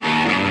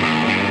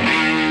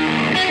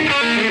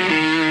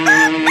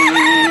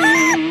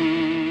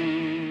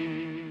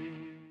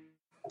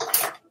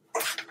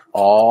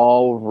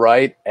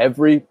right,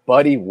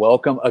 everybody,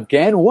 welcome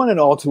again, one and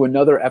all, to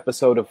another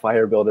episode of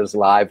Fire Builders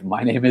Live.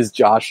 My name is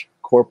Josh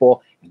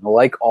Corporal, and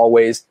like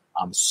always,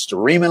 I'm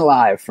streaming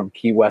live from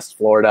Key West,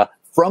 Florida,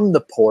 from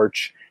the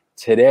porch.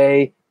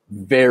 Today,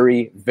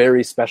 very,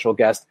 very special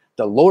guest,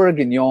 Delora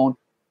Gagnon,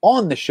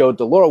 on the show.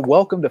 Delora,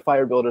 welcome to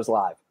Fire Builders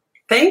Live.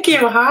 Thank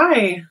you.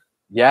 Hi.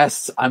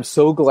 Yes, I'm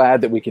so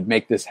glad that we could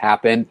make this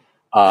happen.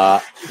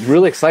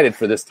 Really excited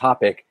for this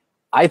topic.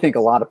 I think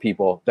a lot of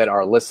people that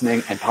are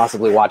listening and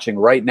possibly watching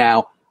right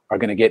now are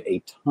going to get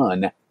a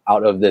ton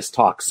out of this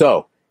talk.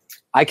 So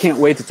I can't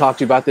wait to talk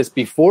to you about this.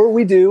 Before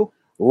we do,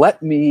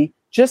 let me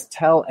just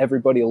tell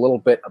everybody a little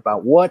bit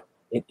about what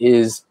it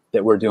is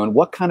that we're doing.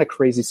 What kind of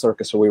crazy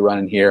circus are we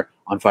running here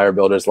on Fire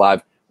Builders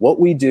Live? What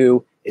we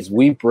do is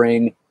we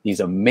bring these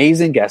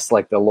amazing guests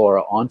like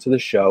Delora onto the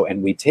show,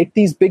 and we take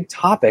these big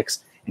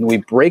topics and we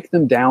break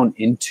them down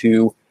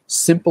into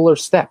simpler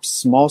steps,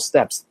 small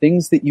steps,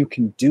 things that you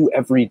can do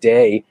every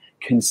day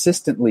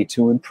consistently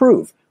to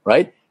improve,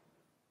 right?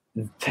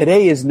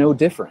 Today is no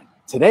different.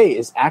 Today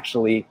is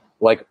actually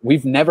like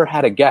we've never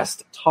had a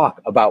guest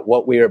talk about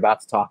what we are about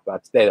to talk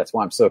about today. That's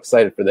why I'm so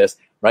excited for this,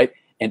 right?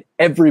 And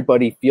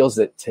everybody feels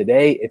that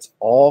today it's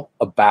all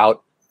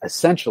about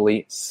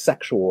essentially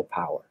sexual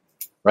power,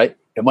 right?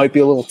 It might be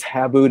a little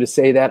taboo to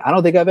say that. I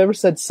don't think I've ever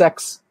said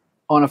sex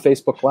on a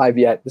Facebook Live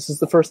yet. This is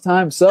the first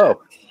time.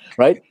 So,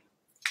 right?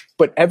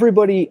 But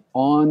everybody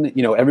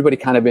everybody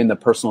kind of in the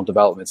personal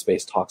development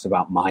space talks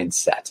about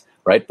mindset,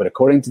 right? But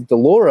according to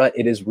Delora,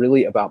 it is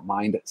really about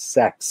mind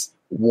sex.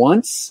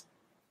 Once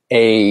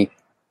having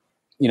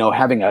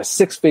a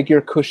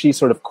six-figure, cushy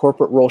sort of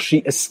corporate role, she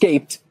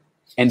escaped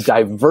and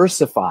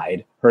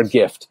diversified her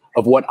gift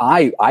of what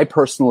I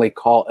personally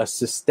call a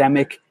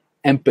systemic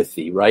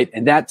empathy, right?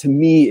 And that to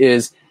me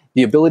is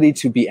the ability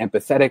to be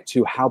empathetic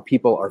to how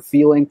people are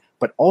feeling,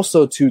 but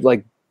also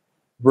to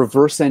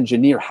reverse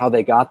engineer how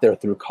they got there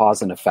through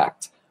cause and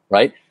effect,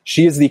 right?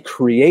 She is the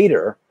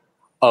creator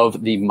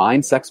of the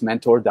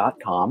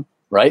MindSexMentor.com,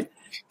 right?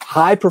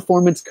 High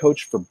performance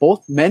coach for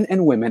both men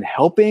and women,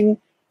 helping,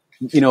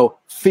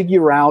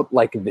 figure out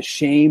the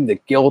shame, the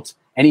guilt,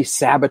 any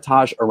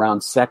sabotage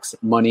around sex,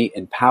 money,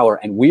 and power.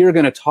 And we are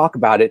going to talk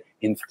about it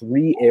in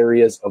three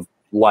areas of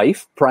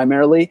life,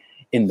 primarily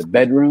in the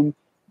bedroom,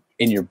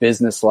 in your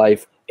business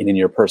life, and in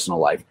your personal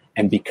life.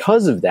 And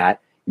because of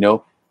that,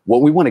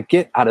 what we want to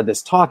get out of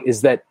this talk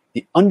is that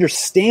the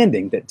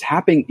understanding that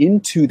tapping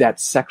into that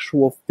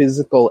sexual,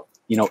 physical,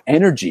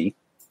 energy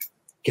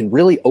can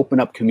really open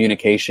up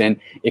communication.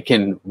 It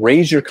can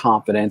raise your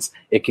confidence.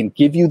 It can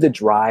give you the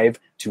drive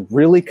to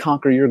really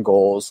conquer your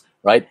goals,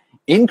 right?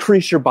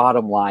 Increase your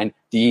bottom line.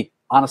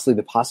 Honestly,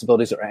 the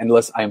possibilities are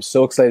endless. I am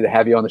so excited to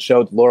have you on the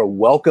show. Laura,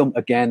 welcome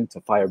again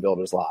to Fire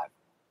Builders Live.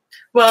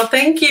 Well,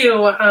 thank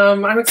you.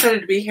 I'm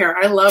excited to be here.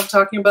 I love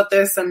talking about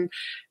this and,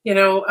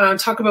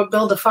 talk about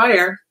build a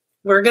fire.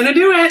 We're going to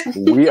do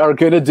it. We are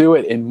going to do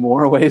it in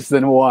more ways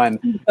than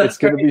one. It's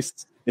going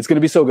to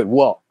be so good.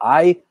 Well,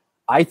 I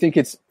think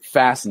it's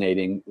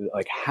fascinating,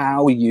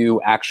 how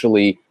you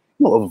actually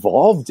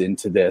evolved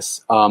into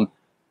this.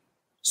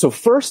 So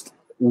first,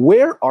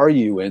 where are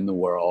you in the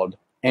world,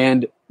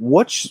 and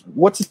what's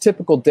a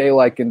typical day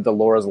like in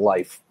Delora's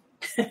life?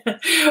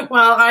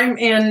 Well, I'm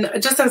in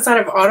just outside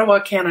of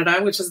Ottawa,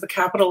 Canada, which is the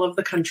capital of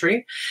the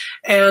country.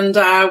 And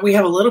we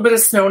have a little bit of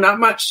snow,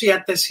 not much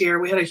yet this year.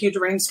 We had a huge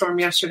rainstorm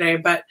yesterday,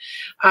 but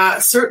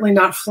certainly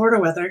not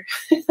Florida weather.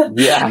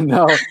 Yeah,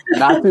 no,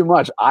 not too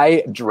much.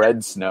 I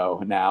dread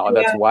snow now.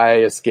 That's why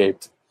I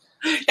escaped.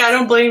 Yeah, I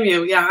don't blame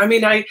you. Yeah, I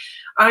mean, I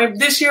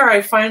this year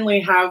I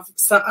finally have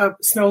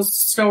snow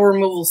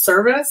removal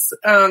service.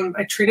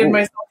 I treated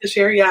myself this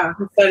year. Yeah,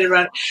 I'm excited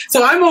about it.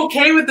 So I'm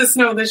okay with the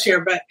snow this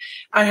year, but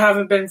I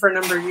haven't been for a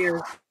number of years.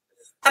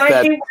 And I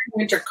hate wearing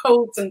winter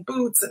coats and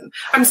boots, and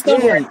I'm still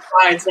wearing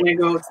slides when I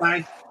go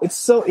outside.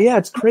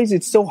 It's crazy.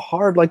 It's so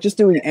hard. Just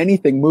doing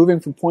anything,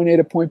 moving from point A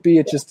to point B,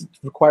 it just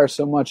requires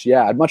so much.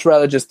 Yeah, I'd much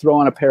rather just throw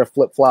on a pair of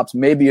flip-flops,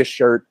 maybe a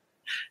shirt,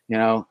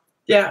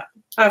 Yeah,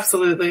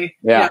 absolutely.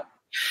 Yeah.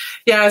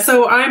 Yeah,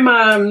 so I'm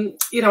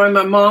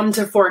a mom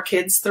to 4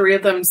 kids. 3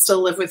 of them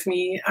still live with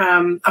me.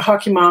 A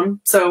hockey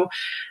mom. So,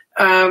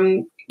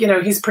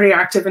 he's pretty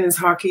active in his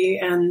hockey.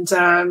 And,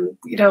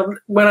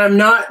 when I'm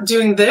not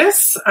doing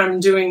this, I'm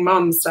doing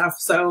mom stuff.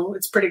 So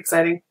it's pretty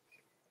exciting.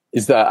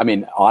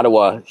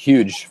 Ottawa,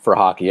 huge for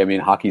hockey.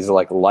 Hockey's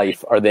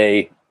life. Are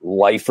they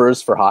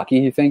lifers for hockey,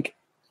 you think?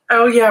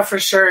 Oh, yeah, for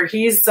sure.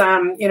 He's,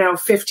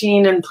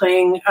 15 and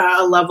playing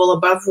a level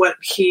above what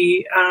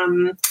he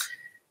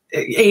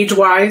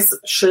age-wise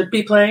should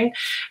be playing,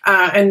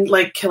 and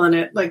killing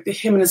it.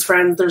 Him and his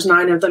friends, there's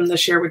 9 of them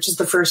this year, which is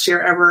the first year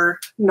ever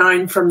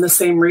 9 from the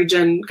same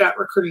region got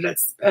recruited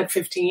at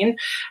 15.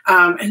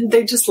 And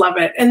they just love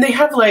it. And they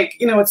have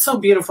it's so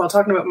beautiful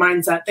talking about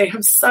mindset. They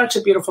have such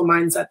a beautiful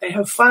mindset. They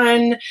have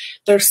fun.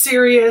 They're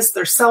serious.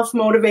 They're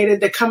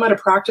self-motivated. They come out of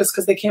practice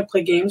because they can't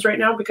play games right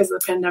now because of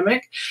the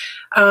pandemic.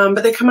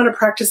 But they come out of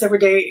practice every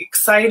day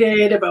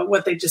excited about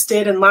what they just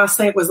did. And last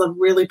night was a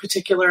really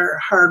particular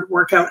hard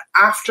workout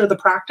after after the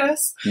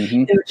practice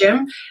in the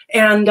gym.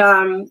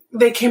 And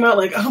they came out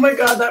like, oh my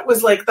God, that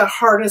was like the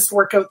hardest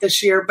workout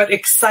this year, but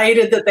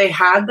excited that they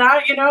had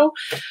that,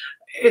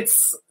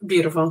 it's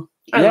beautiful.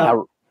 I love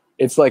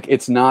it. It's like,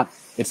 it's not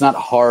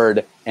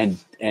hard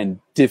and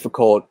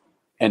difficult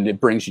and it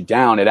brings you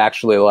down. It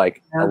actually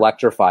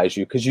electrifies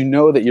you because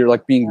that you're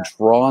like being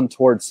drawn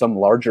towards some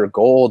larger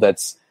goal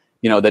that's,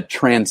 that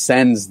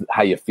transcends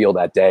how you feel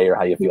that day or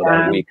how you feel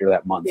that week or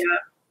that month. Yeah,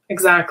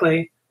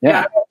 exactly.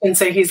 Yeah. I often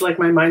say he's like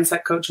my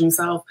mindset coach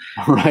himself.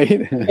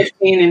 Right.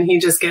 15 and he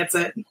just gets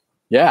it.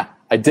 Yeah,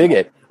 I dig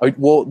it.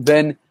 Well,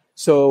 then,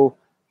 so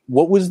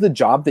what was the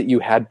job that you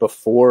had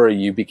before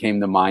you became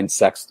the Mind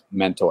Sex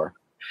mentor?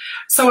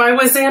 So I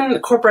was in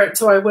corporate.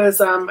 So I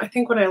was, I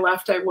think when I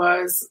left, I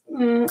was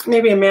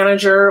maybe a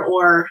manager,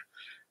 or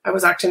I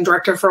was acting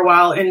director for a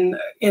while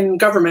in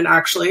government,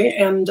 actually.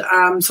 And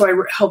so I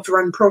helped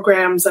run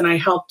programs, and I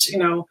helped,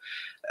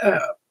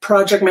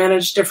 project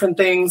manage different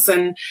things.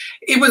 And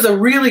it was a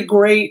really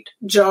great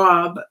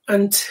job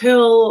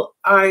until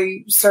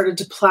I started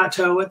to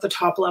plateau at the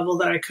top level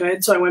that I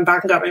could. So I went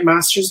back and got my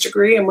master's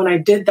degree. And when I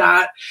did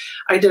that,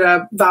 I did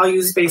a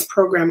values-based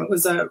program. It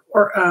was a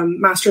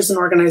master's in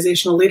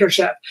organizational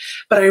leadership.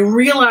 But I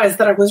realized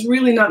that I was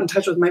really not in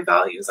touch with my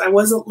values. I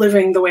wasn't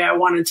living the way I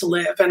wanted to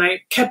live. And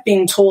I kept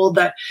being told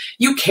that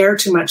you care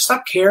too much,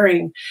 stop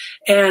caring.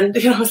 And,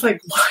 I was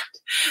like, what?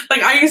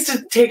 Like, I used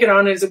to take it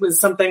on as it was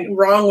something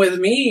wrong with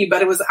me,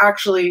 but it was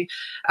actually,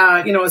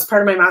 as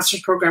part of my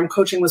master's program,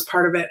 coaching was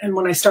part of it. And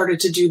when I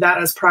started to do that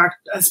as part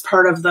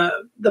of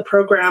the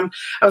program,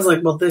 I was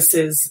like, well, this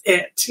is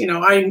it.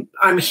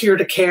 I'm here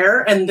to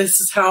care, and this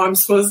is how I'm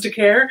supposed to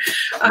care.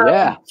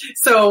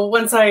 So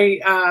once I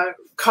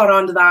caught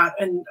on to that,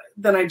 and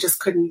then I just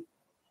couldn't,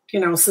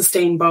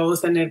 sustain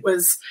both. And it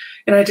was,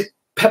 and I had to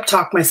pep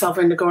talk myself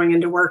into going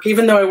into work,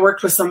 even though I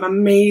worked with some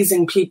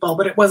amazing people,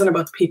 but it wasn't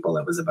about the people.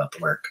 It was about the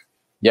work.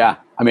 Yeah.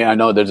 I mean, I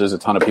know there's a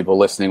ton of people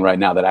listening right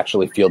now that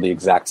actually feel the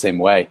exact same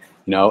way,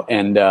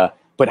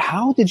 but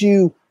how did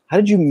you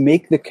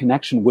make the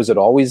connection?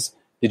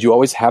 Did you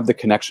always have the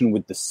connection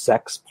with the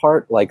sex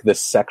part, like the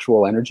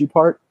sexual energy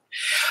part?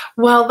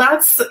 Well,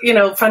 that's,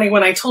 funny.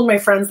 When I told my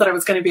friends that I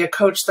was going to be a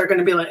coach,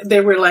 they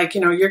were like,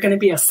 you're going to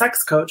be a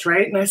sex coach,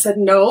 right? And I said,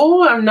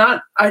 no, I'm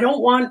not. I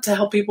don't want to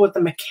help people with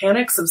the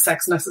mechanics of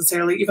sex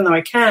necessarily, even though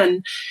I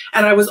can.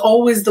 And I was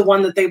always the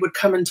one that they would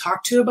come and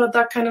talk to about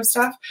that kind of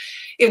stuff.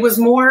 It was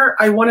more,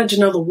 I wanted to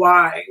know the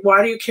why.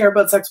 Why do you care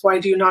about sex? Why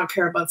do you not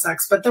care about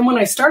sex? But then when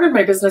I started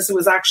my business, it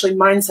was actually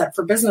mindset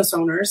for business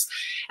owners.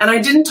 And I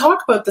didn't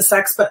talk about the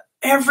sex, but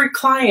every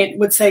client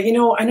would say, I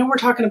know we're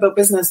talking about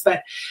business,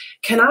 but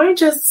can I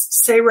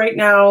just say right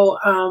now,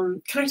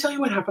 can I tell you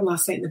what happened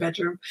last night in the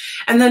bedroom?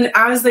 And then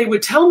as they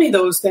would tell me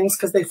those things,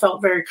 because they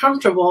felt very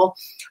comfortable,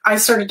 I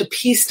started to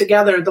piece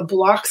together the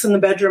blocks in the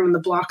bedroom and the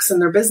blocks in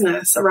their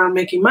business around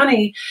making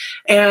money.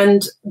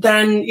 And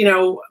then,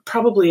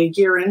 probably a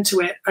year into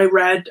it, I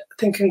read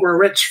Think and Grow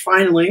Rich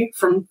finally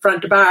from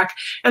front to back.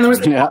 And there was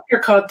a chapter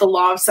called The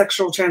Law of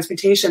Sexual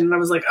Transmutation. And I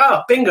was like,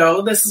 oh,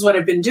 bingo, this is what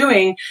I've been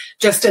doing,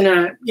 just in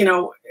a,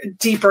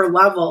 deeper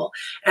level.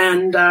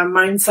 And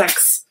Mind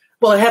Sex.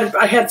 Well,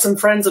 I had some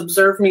friends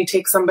observe me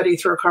take somebody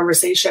through a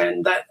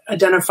conversation that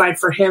identified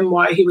for him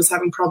why he was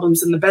having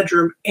problems in the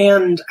bedroom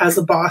and as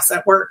a boss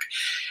at work.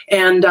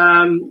 And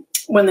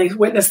when they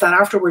witnessed that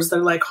afterwards,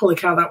 they're like, holy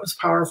cow, that was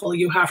powerful.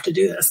 You have to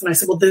do this. And I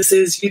said, well,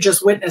 you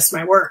just witnessed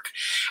my work.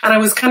 And I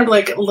was kind of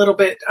like a little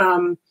bit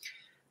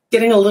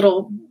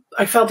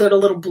I felt it a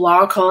little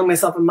blah calling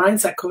myself a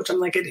mindset coach. I'm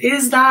like, it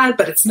is that,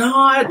 but it's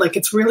not. Like,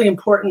 it's really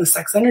important. The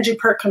sex energy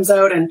part comes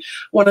out. And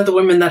one of the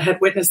women that had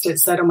witnessed it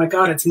said, oh my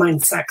God, it's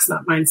mind sex,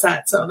 not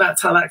mindset. So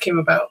that's how that came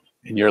about.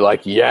 And you're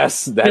like,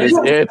 yes, that is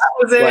it. That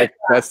was it. Like,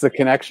 that's the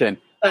connection.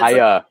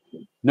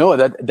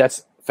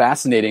 That's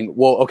fascinating.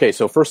 Well, okay.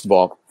 So first of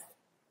all,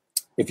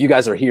 if you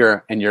guys are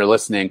here and you're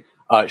listening,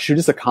 shoot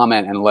us a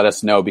comment and let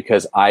us know,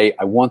 because I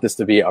want this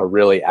to be a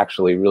really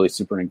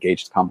super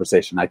engaged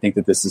conversation. I think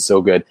that this is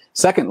so good.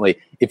 Secondly,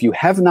 if you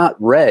have not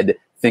read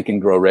Think and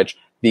Grow Rich,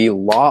 the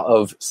law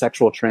of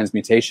sexual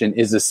transmutation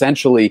is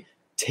essentially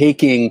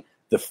taking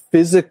the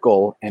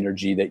physical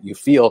energy that you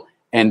feel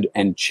and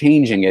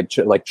changing it,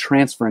 like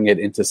transferring it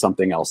into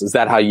something else. Is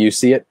that how you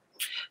see it?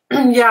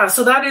 Yeah.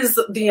 So that is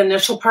the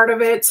initial part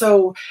of it.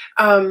 So,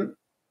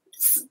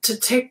 to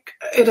take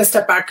it a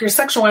step back, your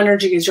sexual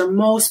energy is your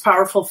most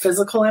powerful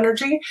physical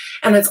energy.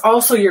 And it's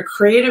also your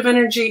creative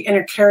energy and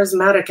your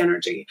charismatic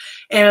energy.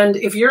 And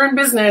if you're in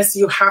business,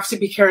 you have to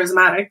be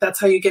charismatic.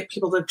 That's how you get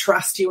people to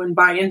trust you and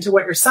buy into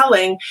what you're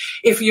selling.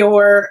 If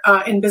you're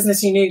in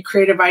business, you need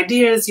creative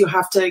ideas. You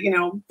have to,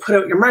 put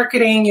out your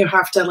marketing. You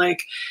have to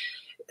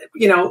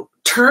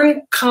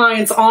turn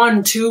clients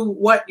on to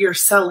what you're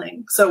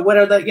selling. So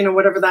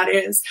whatever that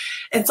is.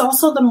 It's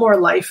also the more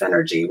life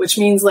energy, which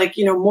means like,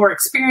 more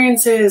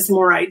experiences,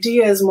 more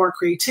ideas, more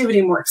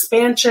creativity, more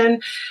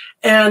expansion.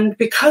 And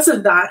because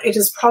of that, it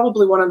is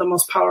probably one of the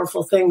most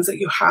powerful things that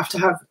you have to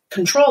have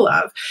control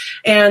of.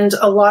 And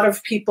a lot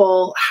of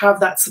people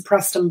have that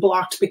suppressed and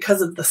blocked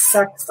because of the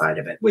sex side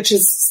of it, which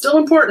is still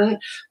important,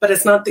 but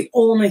it's not the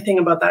only thing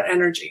about that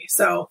energy.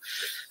 So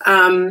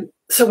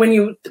when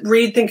you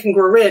read Think and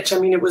Grow Rich, I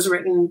mean, it was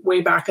written way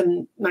back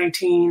in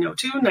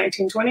 1902,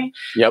 1920.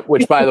 Yep.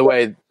 Which, by the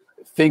way,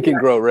 Think and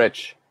Grow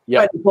Rich.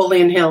 Yep. By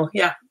Napoleon Hill.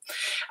 Yeah.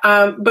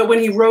 But when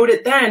he wrote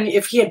it then,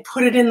 if he had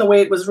put it in the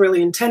way it was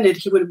really intended,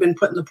 he would have been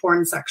put in the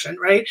porn section,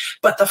 right?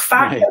 But the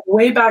fact that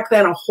way back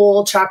then a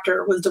whole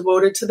chapter was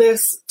devoted to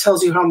this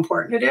tells you how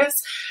important it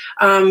is.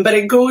 But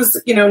it goes,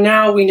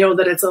 now we know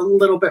that it's a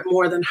little bit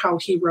more than how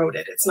he wrote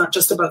it. It's not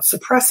just about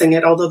suppressing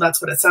it, although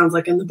that's what it sounds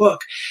like in the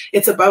book.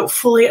 It's about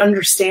fully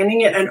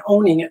understanding it and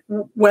owning it,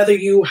 whether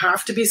you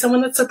have to be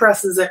someone that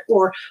suppresses it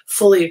or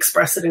fully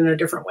express it in a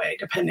different way,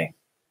 depending.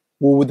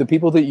 Well, with the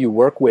people that you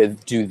work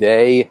with, do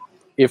they,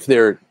 if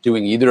they're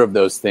doing either of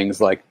those things,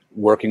 like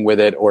working with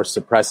it or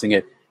suppressing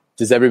it,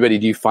 do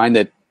you find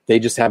that they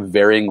just have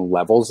varying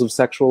levels of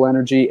sexual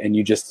energy and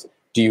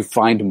do you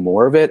find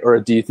more of it? Or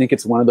do you think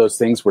it's one of those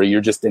things where you're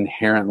just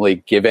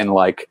inherently given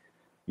like,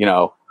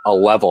 a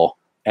level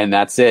and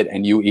that's it?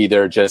 And you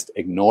either just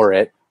ignore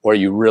it or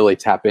you really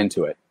tap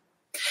into it?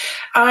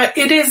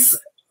 It is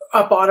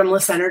a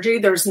bottomless energy.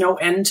 There's no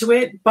end to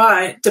it.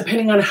 But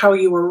depending on how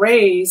you were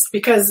raised,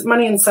 because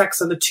money and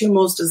sex are the two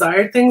most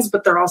desired things,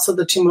 but they're also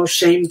the two most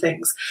shamed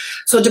things.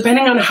 So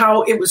depending on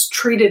how it was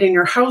treated in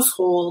your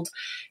household,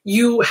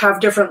 you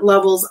have different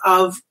levels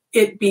of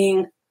it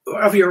being,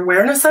 of your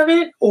awareness of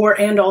it,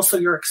 and also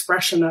your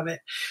expression of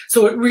it.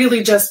 So it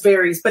really just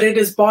varies, but it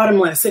is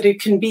bottomless.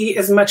 It can be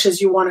as much as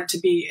you want it to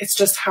be. It's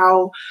just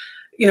how,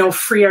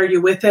 free are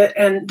you with it?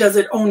 And does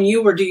it own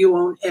you or do you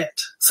own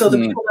it? So the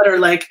people that are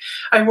like,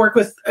 I work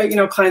with,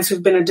 clients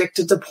who've been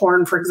addicted to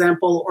porn, for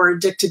example, or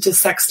addicted to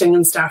sexting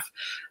and stuff.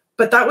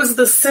 But that was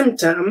the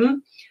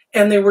symptom.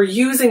 And they were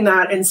using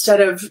that instead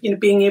of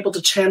being able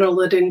to channel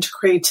it into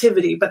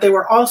creativity, but they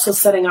were also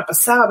setting up a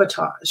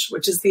sabotage,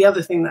 which is the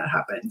other thing that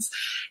happens.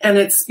 And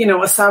it's,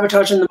 a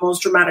sabotage in the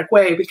most dramatic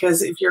way,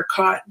 because if you're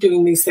caught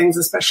doing these things,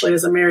 especially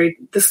as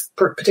this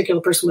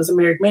particular person was a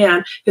married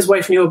man, his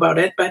wife knew about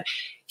it, but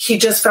he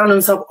just found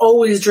himself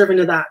always driven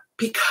to that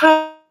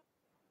because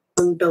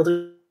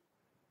building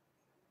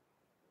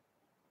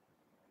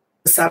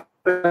sabotage.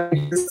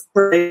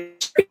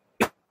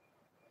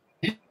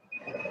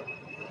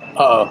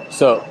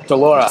 So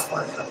Delora,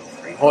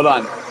 hold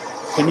on.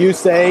 Can you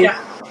say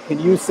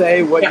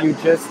what you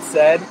just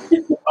said?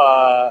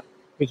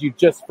 Because you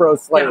just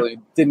froze slightly.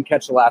 Didn't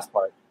catch the last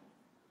part.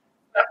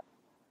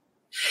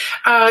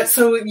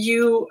 So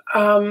you,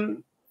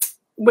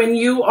 when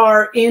you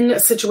are in a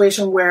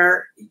situation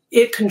where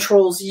it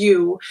controls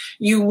you,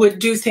 you would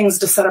do things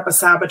to set up a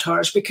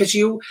sabotage because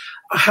you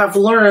have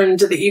learned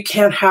that you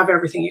can't have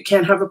everything. You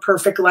can't have a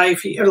perfect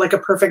life or like a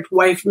perfect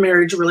wife,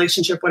 marriage,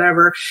 relationship,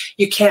 whatever.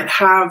 You can't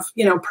have,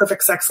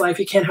 perfect sex life.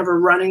 You can't have a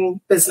running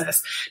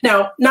business.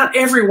 Now, not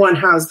everyone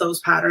has those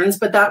patterns,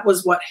 but that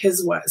was what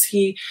his was.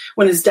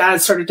 When his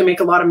dad started to make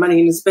a lot of money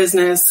in his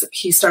business,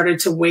 he started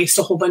to waste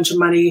a whole bunch of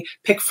money,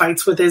 pick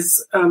fights with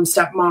his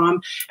stepmom,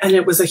 and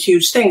it was a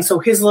huge thing. So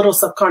his little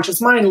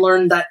subconscious mind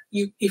learned that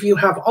if you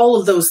have all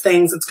of those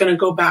things, it's going to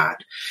go bad.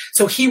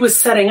 So he was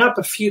setting up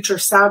a future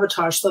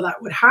sabotage so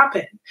that would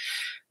happen,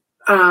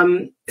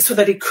 so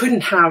that he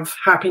couldn't have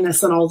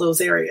happiness in all those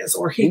areas,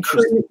 or he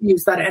couldn't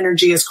use that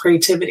energy as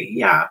creativity.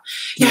 Yeah.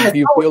 Do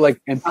you feel like,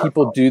 and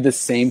people do the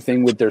same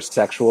thing with their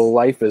sexual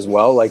life as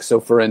well? Like, so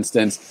for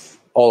instance,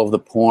 all of the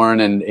porn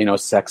and,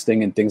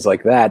 sexting and things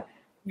like that,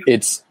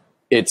 it's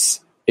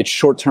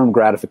short-term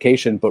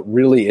gratification, but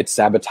really it's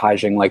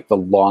sabotaging like the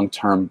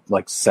long-term,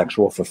 like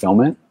sexual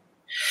fulfillment.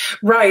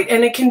 Right.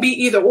 And it can be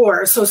either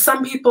or. So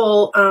some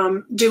people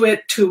do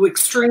it to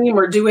extreme,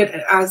 or do it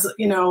as,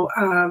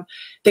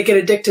 they get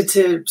addicted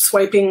to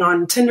swiping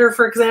on Tinder,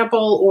 for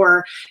example,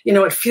 or,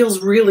 it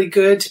feels really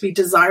good to be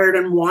desired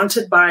and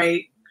wanted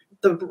by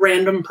the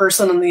random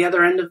person on the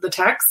other end of the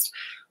text,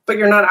 but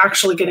you're not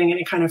actually getting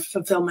any kind of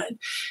fulfillment.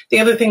 The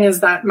other thing is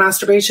that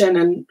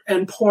masturbation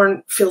and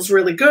porn feels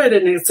really good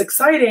and it's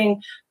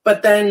exciting,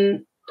 but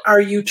then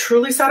are you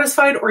truly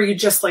satisfied, or are you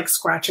just like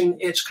scratching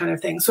the itch kind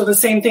of thing? So the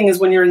same thing is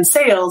when you're in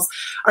sales,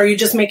 are you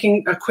just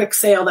making a quick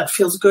sale that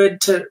feels good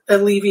to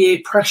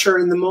alleviate pressure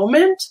in the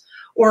moment?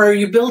 Or are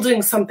you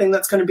building something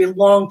that's going to be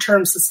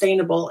long-term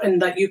sustainable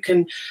and that you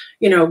can,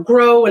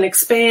 grow and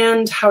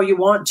expand how you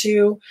want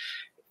to?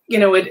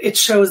 It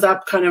shows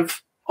up kind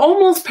of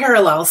almost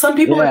parallel. Some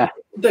people are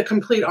the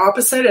complete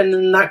opposite. And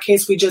in that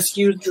case, we just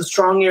use the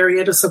strong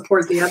area to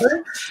support the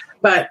other.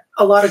 But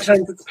a lot of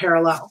times it's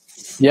parallel.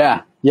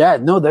 Yeah. Yeah.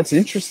 No, that's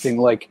interesting.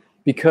 Like,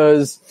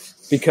 because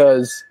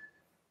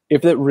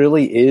if it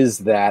really is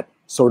that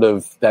sort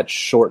of that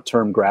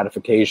short-term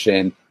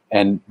gratification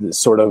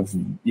sort of,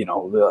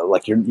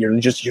 like you're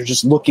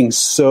just looking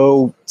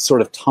so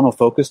sort of tunnel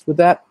focused with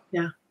that.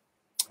 Yeah.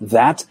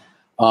 That,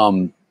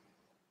 I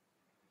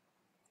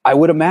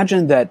would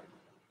imagine that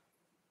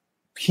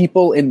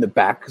people in the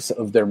backs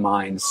of their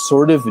minds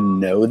sort of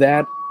know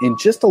that in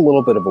just a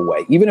little bit of a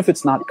way, even if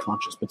it's not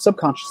conscious, but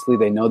subconsciously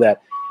they know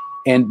that.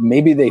 And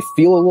maybe they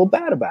feel a little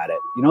bad about it.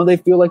 They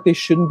feel like they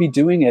shouldn't be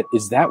doing it.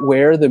 Is that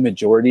where the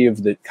majority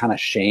of the kind of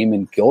shame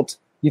and guilt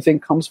you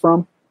think comes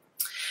from?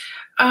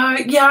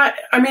 Yeah.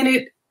 I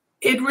mean,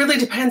 it really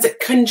depends. It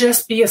can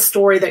just be a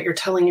story that you're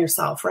telling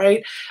yourself,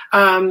 right?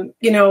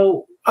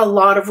 A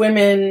lot of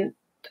women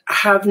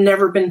have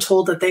never been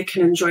told that they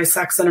can enjoy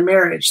sex in a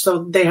marriage.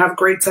 So they have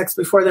great sex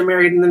before they're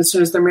married. And then as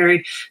soon as they're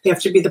married, they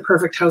have to be the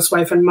perfect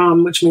housewife and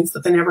mom, which means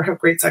that they never have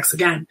great sex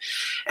again.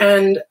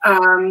 And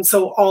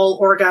so all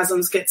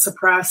orgasms get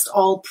suppressed,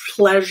 all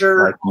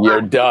pleasure. Like,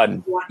 you're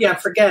done. Yeah,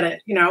 forget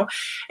it,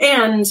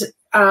 And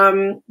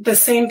the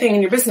same thing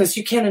in your business.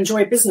 You can't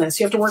enjoy business.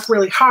 You have to work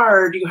really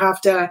hard. You have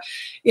to,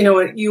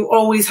 you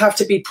always have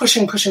to be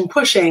pushing.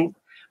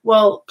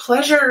 Well,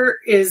 pleasure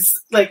is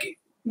like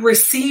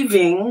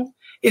receiving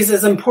is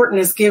as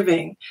important as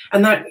giving.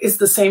 And that is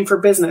the same for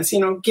business,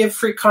 give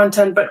free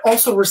content, but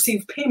also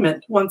receive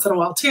payment once in a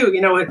while too.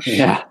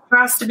 It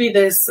has to be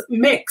this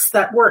mix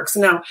that works.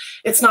 Now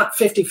it's not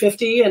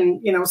 50-50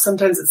 and,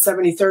 sometimes it's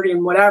 70-30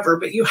 and whatever,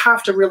 but you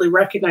have to really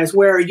recognize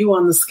where are you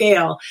on the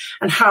scale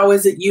and how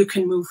is it you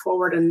can move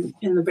forward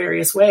in the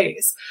various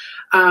ways.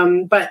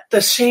 But the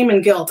shame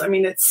and guilt, I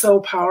mean, it's so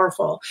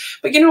powerful,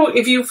 but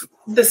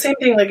the same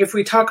thing, like if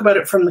we talk about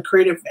it from the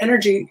creative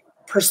energy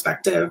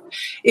perspective,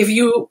 if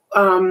you've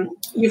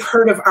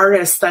heard of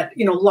artists that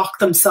lock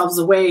themselves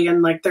away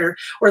and like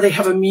they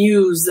have a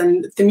muse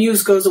and the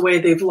muse goes away,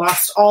 they've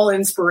lost all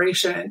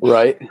inspiration,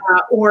 right?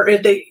 Or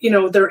they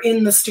they're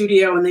in the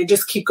studio and they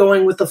just keep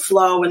going with the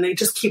flow and they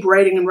just keep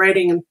writing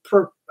and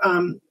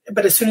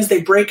but as soon as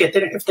they break it,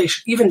 if they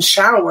even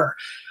shower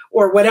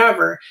or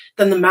whatever,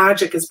 then the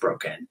magic is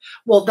broken.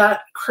 Well,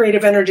 that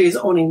creative energy is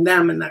owning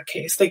them in that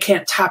case. They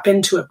can't tap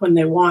into it when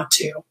they want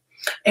to.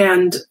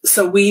 And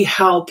so we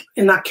help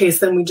in that case,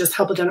 then we just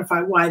help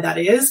identify why that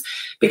is,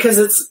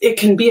 because it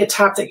can be a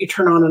tap that you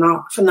turn on and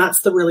off. And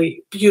that's the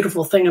really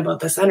beautiful thing about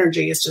this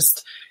energy is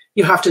just,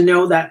 you have to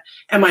know that,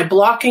 am I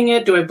blocking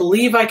it? Do I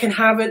believe I can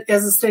have it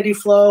as a steady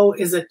flow?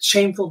 Is it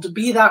shameful to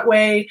be that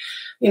way?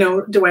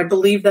 Do I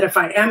believe that if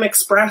I am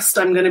expressed,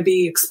 I'm going to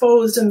be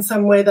exposed in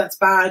some way that's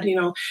bad?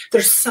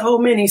 There's so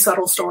many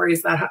subtle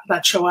stories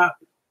that show up.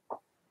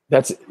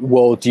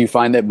 Do you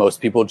find that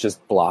most people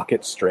just block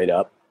it straight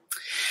up?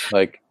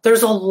 Like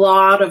there's a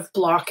lot of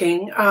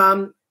blocking.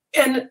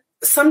 And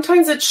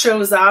sometimes it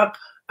shows up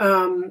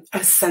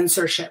as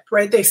censorship,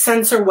 right? They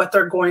censor what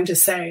they're going to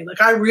say.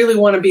 Like, I really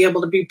want to be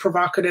able to be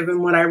provocative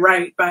in what I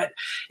write, but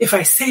if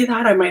I say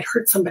that, I might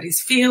hurt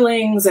somebody's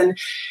feelings. And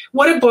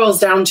what it boils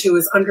down to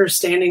is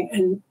understanding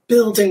and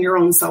building your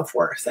own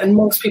self-worth. And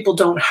most people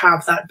don't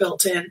have that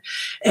built in.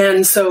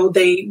 And so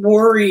they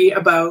worry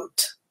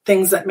about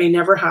things that may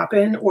never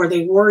happen, or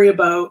they worry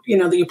about,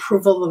 the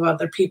approval of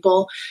other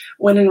people,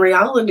 when in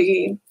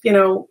reality,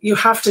 you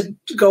have to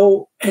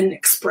go and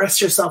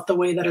express yourself the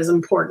way that is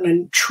important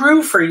and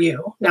true for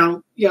you.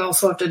 Now, you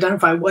also have to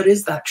identify what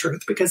is that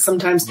truth, because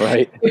sometimes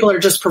people are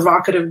just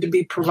provocative to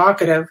be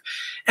provocative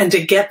and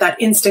to get that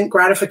instant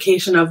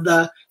gratification of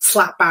the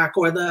slap back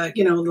or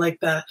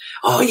the,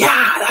 oh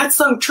yeah, that's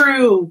so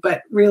true.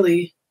 But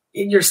really,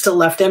 you're still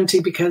left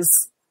empty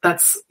because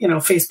that's,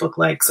 Facebook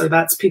likes, or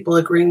that's people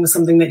agreeing with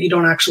something that you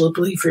don't actually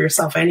believe for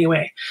yourself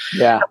anyway.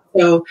 Yeah.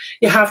 So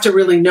you have to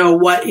really know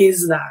what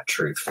is that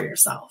truth for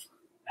yourself.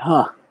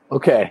 Huh.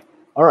 Okay.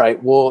 All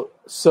right. Well,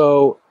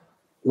 so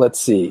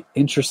let's see.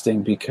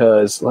 Interesting,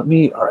 because let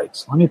me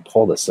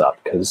pull this up,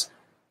 because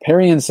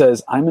Perian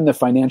says, I'm in the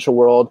financial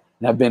world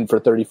and have been for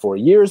 34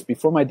 years.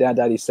 Before my dad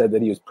died, he said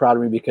that he was proud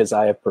of me because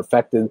I have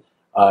perfected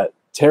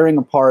tearing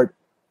apart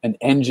an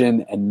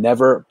engine and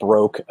never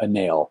broke a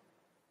nail,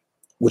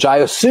 which I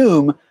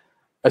assume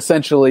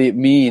essentially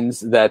means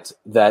that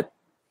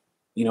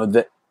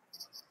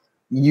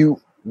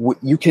you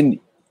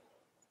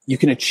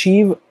can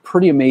achieve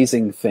pretty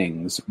amazing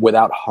things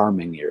without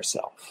harming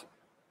yourself,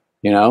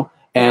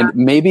 and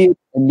maybe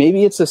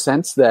it's a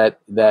sense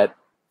that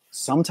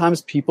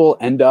sometimes people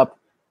end up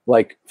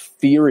like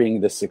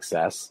fearing the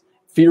success,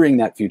 fearing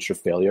that future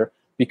failure,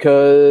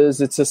 because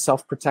it's a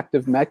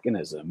self-protective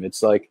mechanism.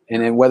 It's like,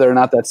 and then whether or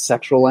not that's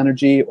sexual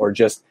energy or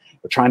just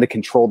trying to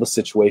control the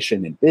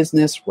situation in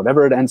business,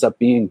 whatever it ends up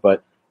being.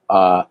 But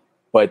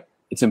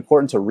it's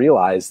important to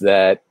realize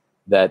that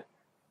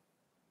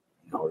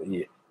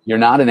you're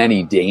not in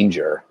any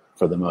danger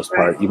for the most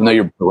part, even though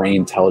your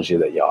brain tells you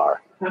that you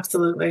are.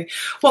 Absolutely.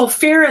 Well,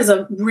 fear is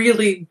a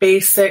really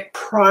basic,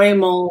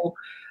 primal,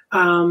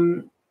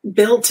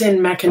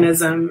 built-in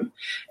mechanism.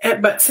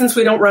 But since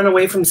we don't run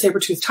away from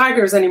saber-toothed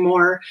tigers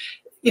anymore,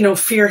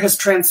 fear has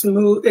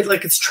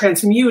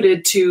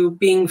transmuted to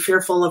being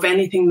fearful of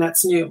anything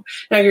that's new.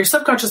 Now, your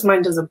subconscious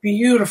mind does a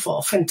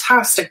beautiful,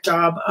 fantastic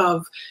job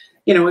of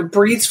it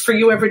breathes for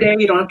you every day.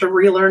 You don't have to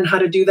relearn how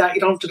to do that.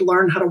 You don't have to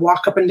learn how to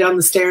walk up and down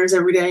the stairs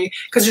every day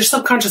because your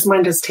subconscious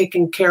mind has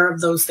taken care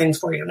of those things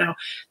for you. Now,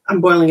 I'm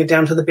boiling it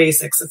down to the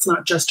basics. It's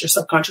not just your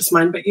subconscious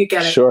mind, but you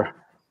get it. Sure.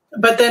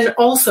 But then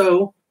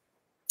also,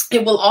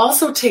 it will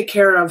also take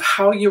care of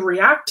how you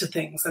react to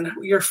things and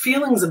your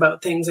feelings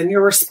about things and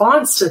your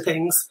response to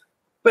things.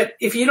 But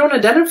if you don't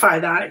identify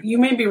that, you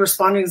may be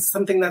responding to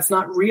something that's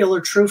not real or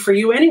true for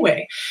you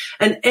anyway.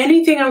 And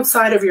anything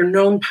outside of your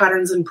known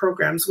patterns and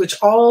programs, which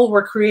all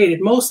were created,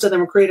 most of them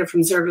were created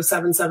from 0 to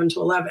 7, 7 to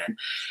 11.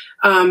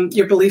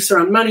 Your beliefs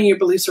around money, your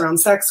beliefs around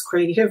sex,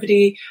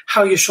 creativity,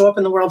 how you show up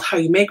in the world, how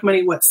you make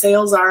money, what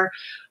sales are,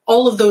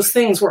 all of those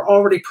things were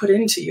already put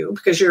into you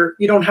because you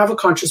don't have a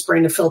conscious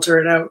brain to filter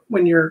it out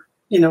when you're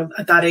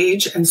at that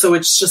age. And so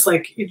it's just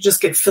like, you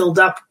just get filled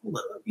up,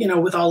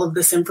 with all of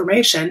this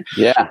information.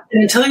 Yeah.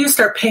 And until you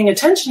start paying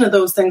attention to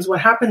those things, what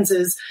happens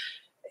is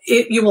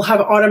you will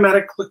have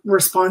automatic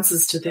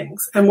responses to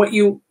things. And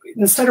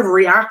instead of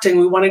reacting,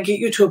 we want to get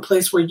you to a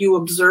place where you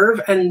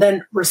observe and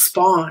then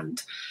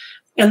respond.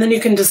 And then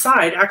you can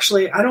decide,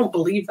 actually, I don't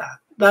believe that.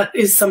 That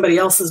is somebody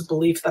else's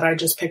belief that I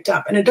just picked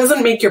up. And it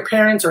doesn't make your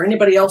parents or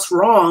anybody else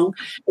wrong.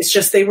 It's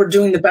just they were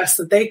doing the best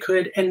that they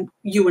could, and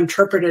you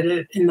interpreted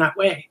it in that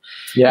way.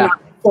 Yeah.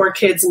 4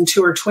 kids and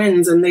 2 are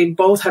twins, and they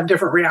both have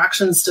different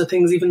reactions to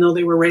things, even though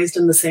they were raised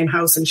in the same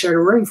house and shared a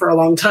room for a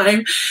long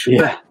time.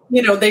 Yeah.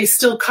 But, they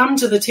still come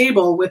to the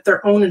table with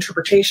their own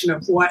interpretation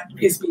of what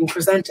is being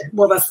presented.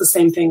 Well, that's the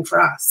same thing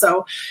for us.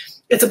 So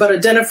it's about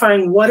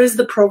identifying what is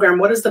the program,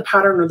 what is the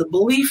pattern or the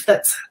belief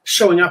that's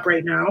showing up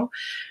right now.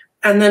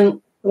 And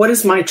then what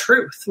is my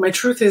truth? My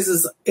truth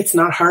is it's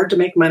not hard to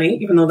make money,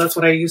 even though that's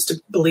what I used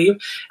to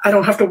believe. I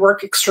don't have to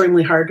work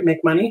extremely hard to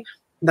make money.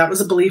 That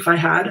was a belief I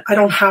had. I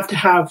don't have to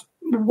have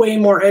way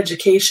more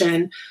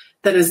education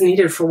than is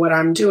needed for what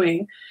I'm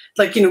doing.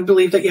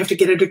 Believe that you have to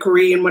get a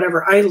degree and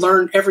whatever. I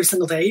learn every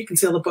single day. You can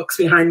see all the books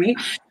behind me.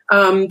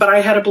 But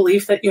I had a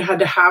belief that you had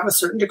to have a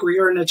certain degree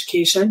or an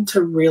education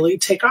to really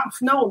take off.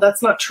 No,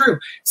 that's not true.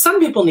 Some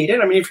people need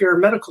it. I mean, if you're a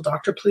medical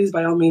doctor, please,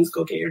 by all means,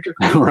 go get your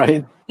degree.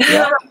 Right.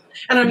 Yeah.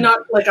 And I'm not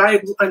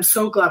I'm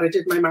so glad I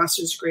did my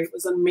master's degree. It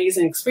was an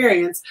amazing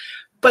experience.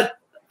 But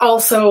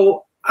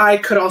also, I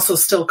could also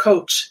still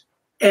coach.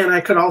 And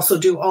I could also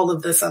do all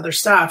of this other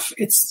stuff.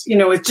 It's,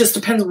 it just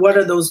depends what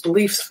are those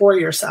beliefs for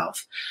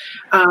yourself.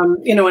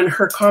 And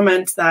her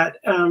comment that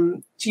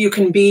you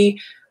can be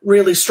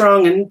really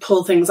strong and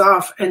pull things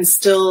off and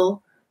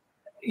still,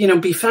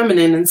 be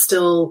feminine and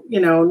still,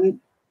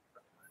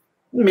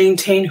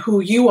 maintain who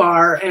you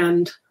are.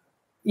 And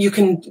you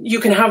can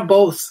have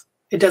both.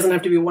 It doesn't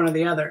have to be one or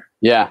the other.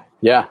 Yeah.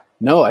 Yeah.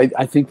 No,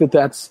 I think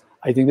that's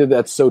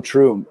so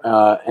true.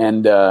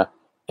 And I'll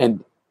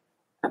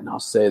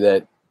say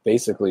that,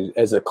 basically,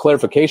 as a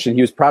clarification, he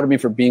was proud of me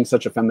for being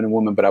such a feminine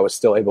woman, but I was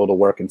still able to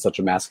work in such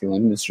a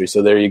masculine industry.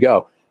 So there you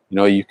go.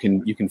 You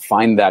can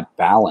find that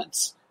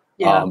balance.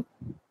 Yeah.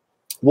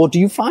 Well,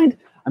 do you find,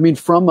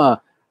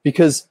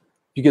 because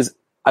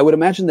I would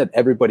imagine that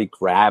everybody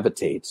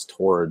gravitates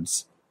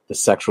towards the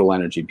sexual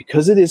energy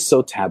because it is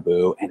so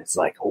taboo and it's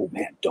like, oh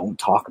man, don't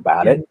talk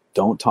about it.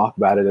 Don't talk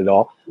about it at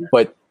all. Yeah.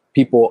 But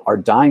people are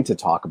dying to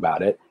talk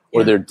about it,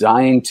 or they're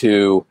dying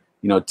to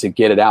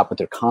get it out, but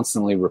they're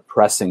constantly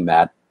repressing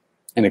that.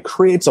 And it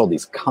creates all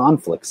these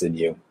conflicts in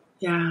you.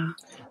 Yeah.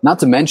 Not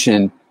to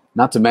mention,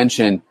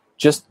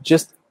 just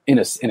in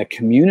a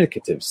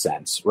communicative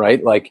sense,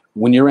 right? Like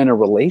when you're in a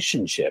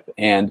relationship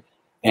and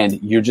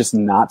you're just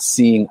not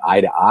seeing eye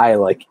to eye,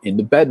 like in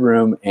the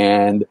bedroom,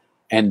 and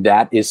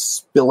that is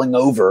spilling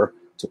over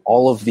to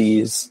all of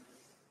these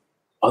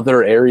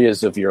other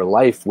areas of your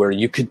life where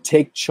you could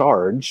take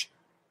charge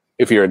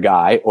if you're a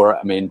guy, or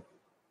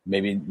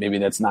maybe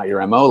that's not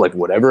your MO, like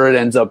whatever it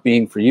ends up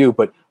being for you,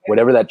 but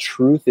whatever that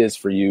truth is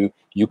for you,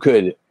 you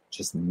could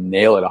just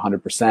nail it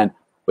 100%,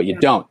 but you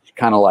don't. You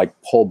kind of like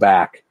pull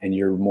back and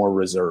you're more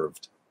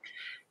reserved.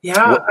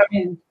 Yeah.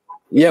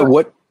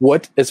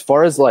 What, as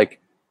far as like,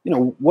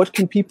 what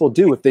can people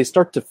do if they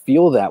start to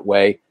feel that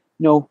way?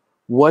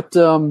 What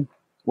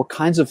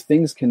kinds of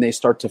things can they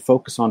start to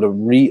focus on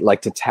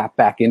to tap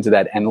back into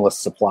that endless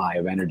supply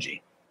of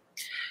energy?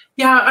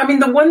 Yeah.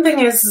 The one thing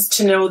is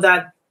to know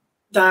that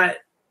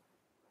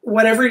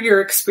whatever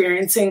you're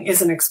experiencing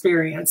is an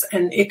experience,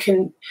 and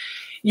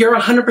you're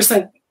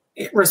 100%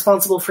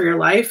 responsible for your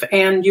life,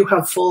 and you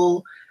have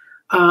full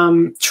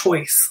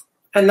choice.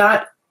 And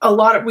that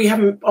we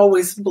haven't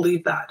always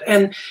believed that.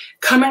 And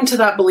coming to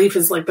that belief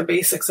is like the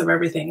basics of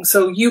everything.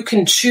 So you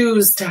can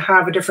choose to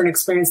have a different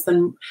experience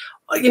than,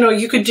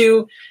 you could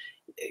do,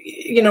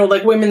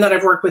 like women that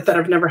I've worked with that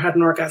have never had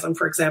an orgasm,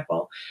 for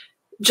example.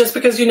 Just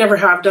because you never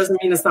have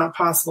doesn't mean it's not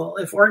possible.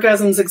 If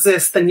orgasms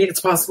exist, then it's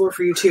possible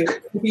for you too.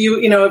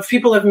 If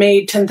people have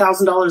made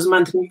 $10,000 a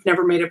month and you've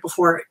never made it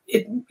before,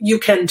 you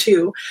can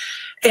too.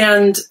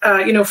 And,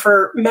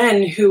 for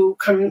men who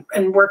come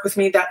and work with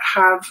me that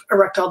have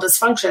erectile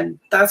dysfunction,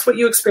 that's what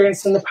you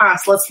experienced in the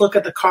past. Let's look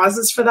at the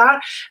causes for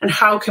that and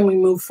how can we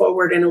move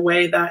forward in a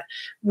way that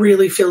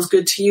really feels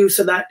good to you,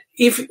 so that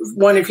if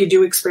you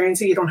do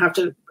experience it, you don't have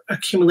to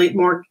accumulate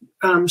more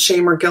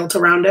shame or guilt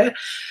around it.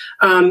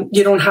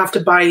 You don't have to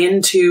buy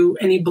into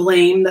any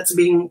blame that's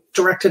being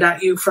directed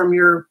at you from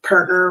your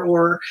partner,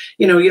 or,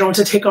 you don't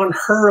have to take on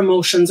her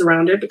emotions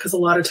around it, because a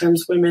lot of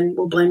times women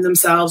will blame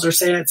themselves or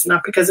say it's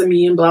not because of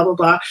me and blah, blah,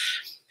 blah.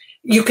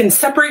 You can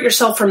separate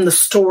yourself from the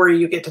story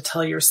you get to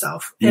tell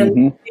yourself.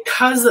 And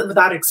because of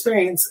that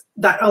experience,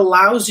 that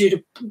allows you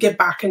to get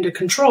back into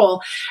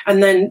control.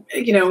 And then,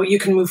 you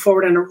can move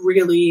forward in a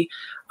really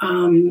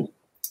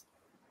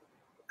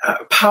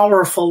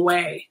powerful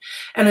way.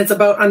 And it's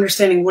about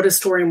understanding what is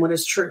story and what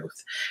is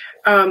truth.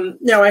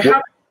 Now I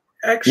have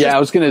actually. Yeah, I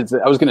was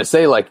gonna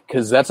say, like,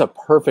 because that's a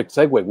perfect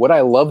segue. What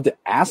I love to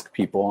ask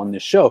people on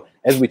this show,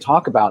 as we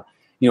talk about,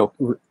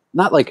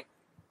 not like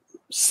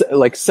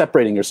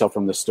separating yourself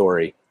from the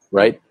story,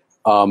 right?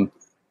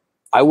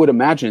 I would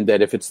imagine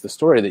that if it's the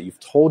story that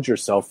you've told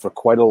yourself for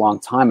quite a long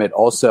time, it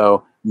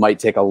also might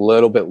take a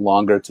little bit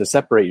longer to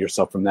separate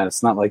yourself from that.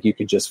 It's not like you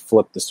could just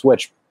flip the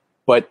switch.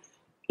 But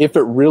if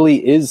it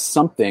really is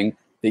something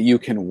that you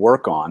can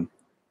work on,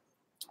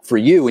 for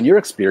you and your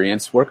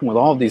experience working with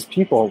all of these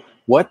people,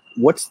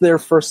 what's their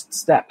first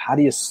step? How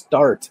do you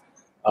start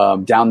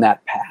down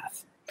that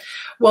path?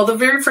 Well, the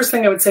very first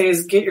thing I would say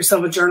is get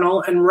yourself a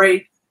journal and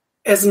write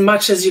as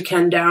much as you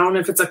can down.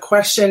 If it's a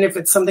question, if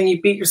it's something you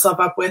beat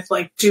yourself up with,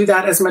 like, do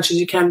that as much as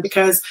you can,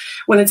 because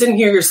when it's in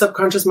here, your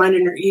subconscious mind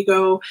and your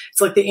ego, it's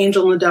like the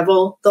angel and the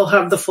devil. They'll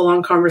have the full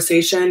on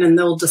conversation and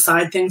they'll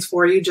decide things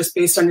for you just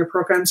based on your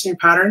programs and your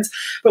patterns.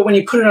 But when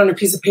you put it on a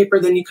piece of paper,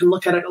 then you can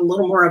look at it a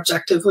little more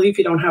objectively if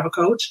you don't have a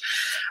coach.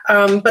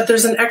 But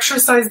there's an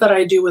exercise that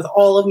I do with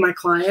all of my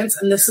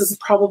clients, and this is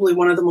probably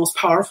one of the most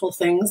powerful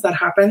things that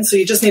happens. So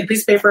you just need a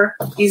piece of paper,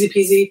 easy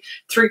peasy,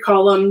 3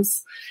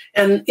 columns.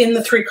 And in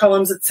the 3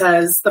 columns, it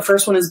says the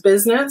first one is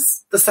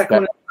business, the second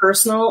one is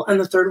personal, and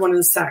the third one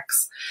is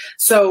sex.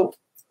 So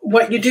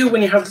what you do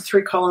when you have the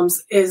 3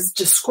 columns is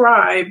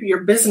describe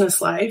your business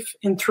life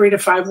in 3 to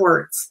 5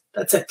 words.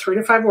 That's it, 3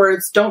 to 5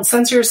 words. Don't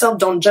censor yourself.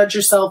 Don't judge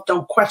yourself.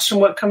 Don't question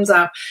what comes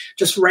up.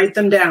 Just write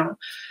them down.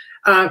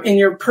 In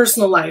your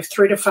personal life,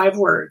 3 to 5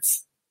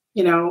 words.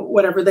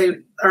 Whatever they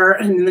are.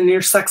 And in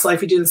your sex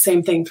life, you do the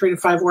same thing, 3 to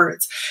 5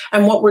 words.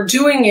 And what we're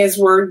doing is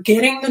we're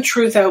getting the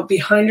truth out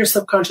behind your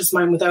subconscious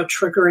mind without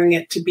triggering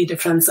it to be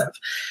defensive.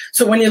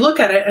 So when you look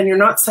at it and you're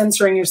not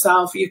censoring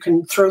yourself, you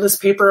can throw this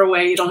paper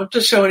away. You don't have to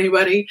show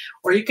anybody,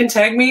 or you can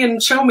tag me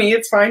and show me.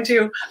 It's fine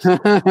too.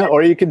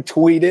 Or you can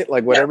tweet it,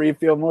 like whatever you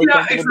feel more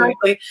comfortable.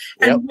 Exactly.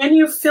 And when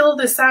you fill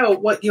this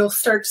out, what you'll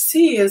start to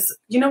see is,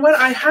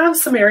 I have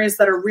some areas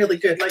that are really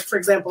good. Like, for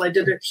example, I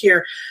did it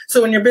here.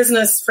 So in your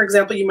business, for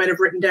example, you might have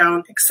written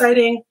down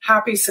exciting,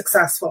 happy,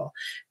 successful.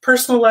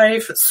 Personal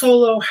life,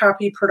 solo,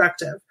 happy,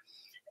 productive.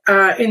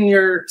 In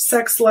your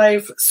sex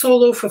life,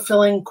 solo,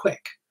 fulfilling,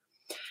 quick.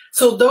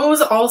 So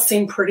those all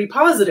seem pretty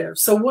positive.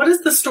 So what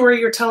is the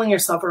story you're telling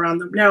yourself around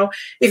them? Now,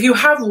 if you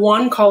have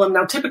one column,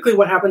 now typically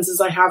what happens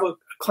is I have a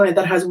client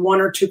that has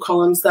 1 or 2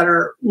 columns that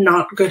are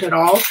not good at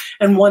all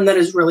and one that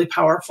is really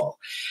powerful.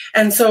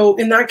 And so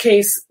in that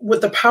case,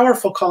 with the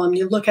powerful column,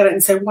 you look at it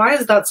and say, why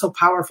is that so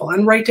powerful?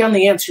 And write down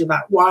the answer to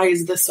that. Why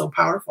is this so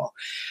powerful?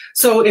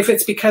 So if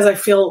it's because I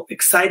feel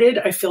excited,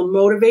 I feel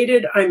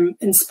motivated, I'm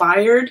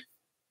inspired.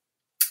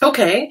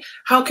 Okay,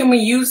 how can we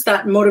use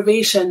that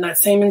motivation, that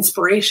same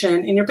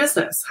inspiration in your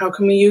business? How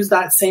can we use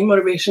that same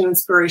motivation,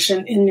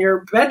 inspiration in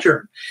your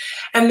bedroom?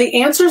 And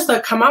the answers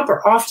that come up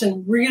are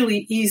often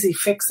really easy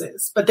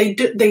fixes, but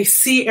they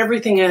see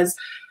everything as,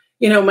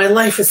 my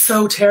life is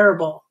so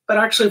terrible. But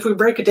actually, if we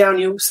break it down,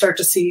 you start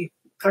to see,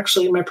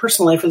 actually, my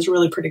personal life is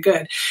really pretty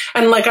good.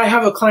 And like, I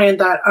have a client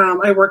that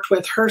I worked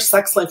with, her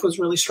sex life was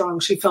really strong.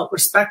 She felt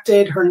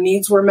respected. Her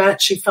needs were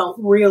met. She felt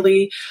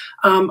really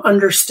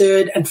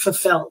understood and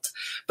fulfilled.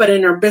 But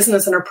in her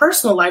business and her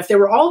personal life, they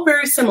were all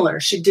very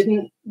similar.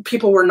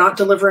 People were not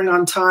delivering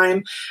on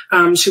time.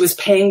 She was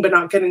paying, but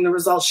not getting the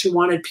results she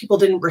wanted. People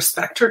didn't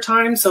respect her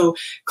time. So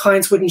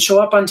clients wouldn't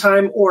show up on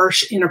time, or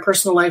in her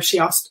personal life, she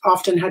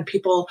often had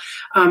people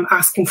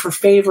asking for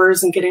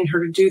favors and getting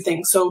her to do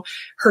things. So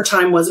her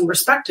time wasn't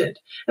respected.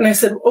 And I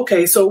said,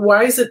 okay, so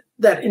why is it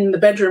that in the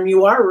bedroom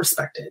you are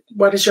respected?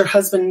 Why does your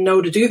husband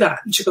know to do that?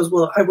 And she goes,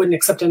 well, I wouldn't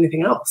accept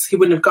anything else. He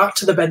wouldn't have got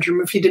to the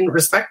bedroom if he didn't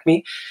respect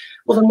me.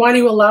 Well, then why do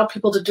you allow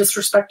people to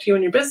disrespect you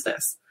in your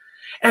business?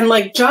 And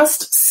like,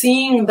 just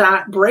seeing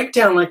that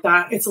breakdown like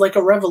that, it's like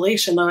a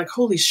revelation. They're like,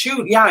 holy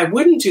shoot, yeah, I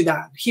wouldn't do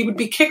that. He would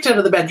be kicked out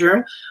of the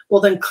bedroom.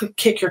 Well, then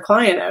kick your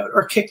client out,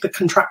 or kick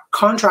the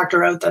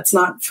contractor out that's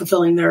not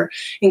fulfilling their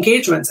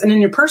engagements. And in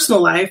your personal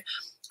life,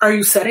 are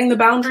you setting the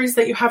boundaries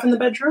that you have in the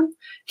bedroom?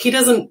 He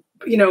doesn't,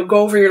 go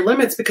over your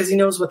limits because he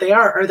knows what they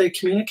are. Are they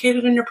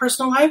communicated in your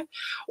personal life?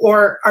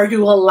 Or are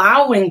you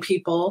allowing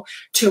people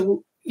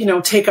to,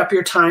 take up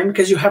your time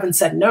because you haven't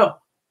said no?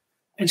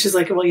 And she's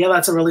like, well, yeah,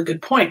 that's a really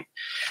good point.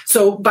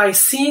 So by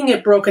seeing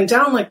it broken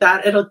down like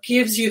that, it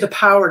gives you the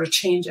power to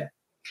change it.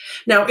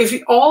 Now, if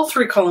all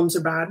three columns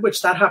are bad,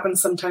 which that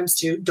happens sometimes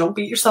too, don't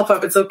beat yourself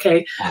up. It's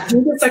okay.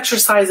 Do this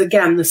exercise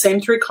again, the same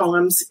three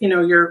columns,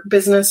 your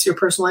business, your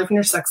personal life, and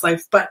your sex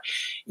life. But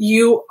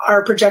you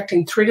are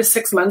projecting 3 to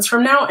 6 months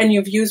from now, and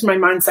you've used my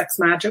Mind Sex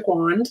Magic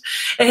Wand,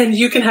 and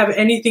you can have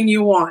anything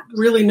you want,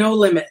 really no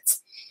limits.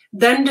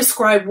 Then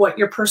describe what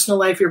your personal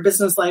life, your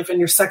business life, and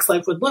your sex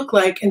life would look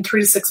like in 3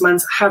 to 6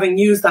 months, having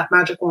used that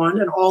magic wand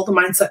and all the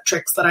mindset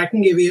tricks that I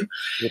can give you.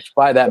 Which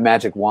by that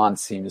magic wand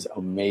seems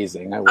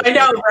amazing. I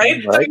know,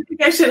 right? I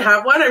think I should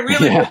have one. I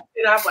really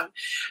should have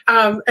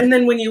one. And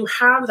then when you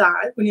have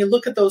that, when you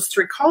look at those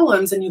three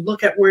columns and you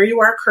look at where you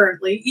are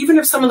currently, even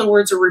if some of the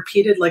words are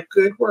repeated like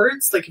good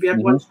words, like if you have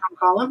one strong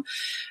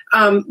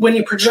column, when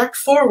you project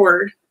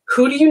forward,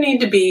 who do you need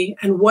to be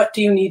and what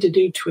do you need to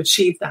do to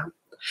achieve them?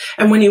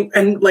 And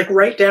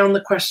write down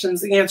the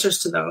questions, the answers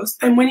to those.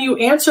 And when you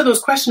answer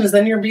those questions,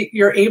 then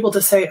you're able to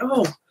say,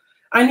 oh,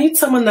 I need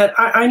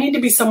I need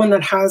to be someone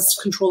that has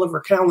control of her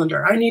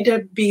calendar. I need to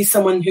be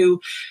someone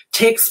who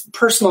takes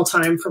personal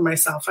time for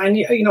myself.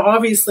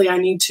 Obviously I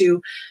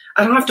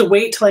don't have to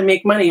wait till I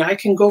make money. I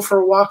can go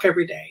for a walk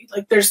every day.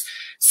 Like there's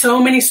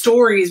so many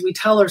stories we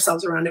tell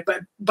ourselves around it,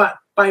 but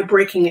by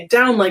breaking it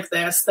down like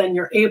this, then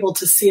you're able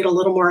to see it a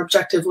little more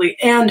objectively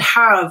and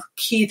have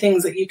key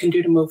things that you can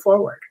do to move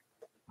forward.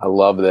 I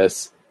love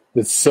this.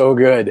 It's so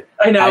good.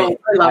 I know.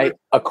 I love it.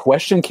 A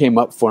question came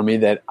up for me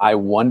that I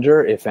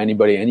wonder if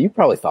anybody, and you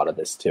probably thought of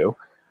this too,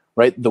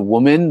 right? The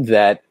woman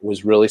that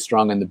was really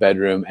strong in the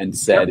bedroom and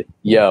said,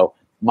 yo,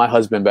 my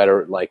husband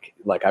better, like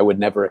I would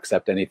never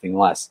accept anything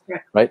less,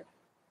 right?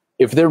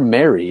 If they're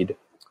married,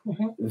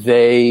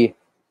 they,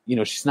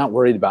 she's not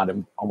worried about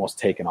him almost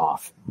taking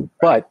off.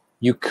 But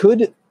you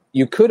could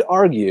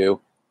argue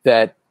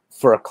that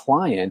for a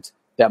client,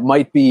 that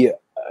might be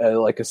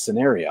like a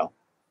scenario.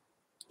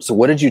 So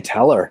what did you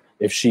tell her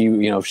if she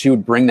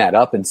would bring that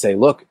up and say,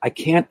 look, I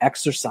can't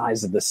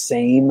exercise the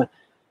same,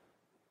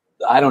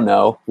 I don't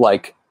know,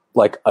 like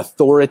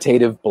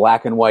authoritative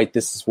black and white,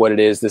 this is what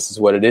it is, this is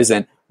what it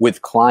isn't.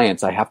 With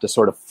clients, I have to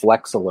sort of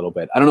flex a little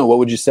bit. I don't know. What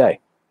would you say?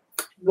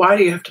 Why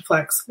do you have to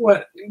flex?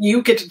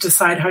 You get to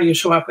decide how you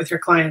show up with your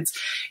clients.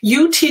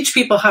 You teach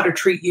people how to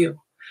treat you.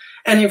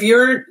 And if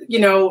you're,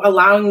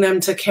 allowing them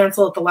to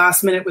cancel at the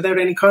last minute without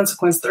any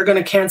consequence, they're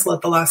going to cancel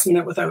at the last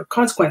minute without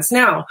consequence.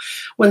 Now,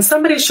 when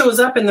somebody shows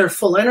up in their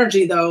full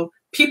energy, though,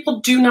 people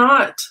do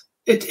not.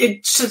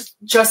 It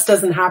just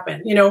doesn't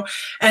happen,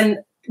 And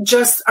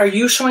just, are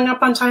you showing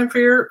up on time for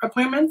your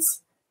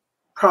appointments?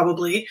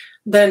 Probably.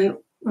 Then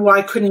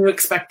why couldn't you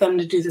expect them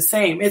to do the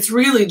same? It's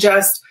really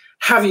just,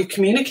 have you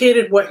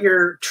communicated what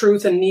your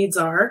truth and needs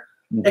are?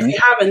 If you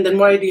haven't, then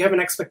why do you have an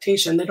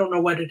expectation? They don't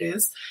know what it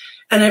is.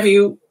 And have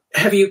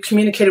you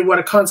communicated what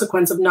a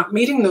consequence of not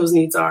meeting those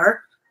needs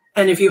are?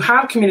 And if you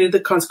have communicated the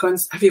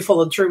consequence, have you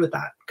followed through with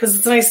that? Because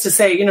it's nice to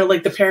say,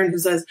 like the parent who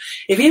says,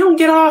 if you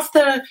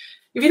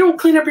don't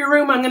clean up your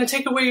room, I'm going to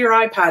take away your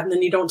iPad, and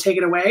then you don't take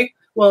it away.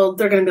 Well,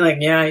 they're going to be like,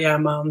 yeah,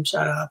 mom,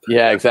 shut up.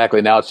 Yeah,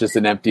 exactly. Now it's just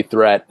an empty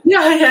threat.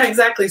 Yeah,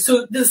 exactly.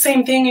 So the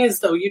same thing is,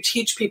 though, you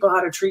teach people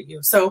how to treat you.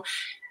 So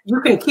you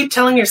can keep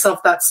telling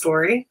yourself that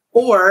story,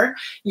 or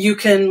you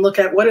can look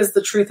at what is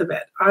the truth of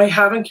it. I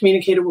haven't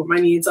communicated what my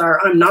needs are.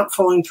 I'm not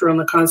following through on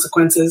the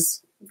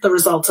consequences. The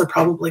results are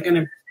probably going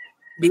to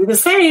be the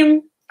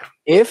same.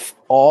 If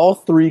all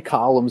three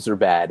columns are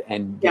bad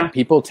and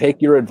people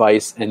take your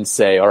advice and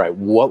say, all right,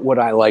 what would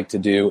I like to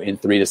do in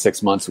 3 to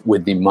 6 months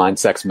with the Mind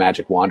Sex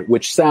Magic Wand,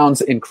 which sounds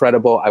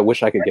incredible. I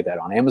wish I could get that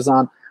on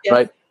Amazon,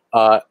 right?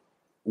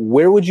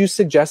 Where would you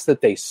suggest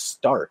that they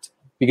start?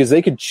 Because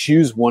they could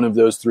choose one of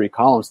those three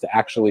columns to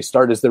actually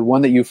start. Is there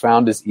one that you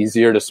found is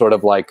easier to sort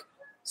of like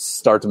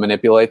start to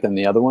manipulate than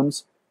the other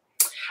ones?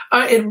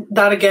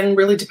 That again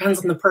really depends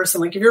on the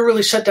person. Like if you're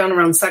really shut down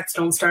around sex,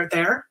 don't start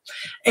there.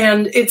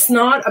 And it's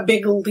not a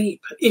big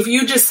leap. If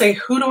you just say,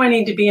 who do I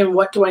need to be and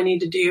what do I need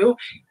to do?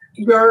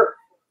 Your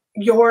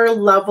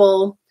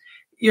level,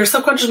 your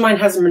subconscious mind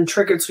hasn't been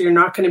triggered, so you're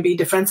not going to be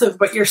defensive,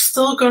 but you're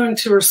still going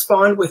to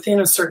respond within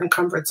a certain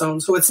comfort zone.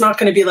 So it's not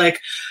going to be like,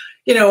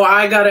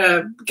 I got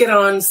to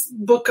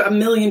book 1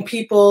 million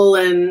people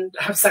and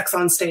have sex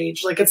on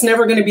stage. Like, it's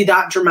never going to be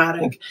that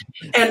dramatic.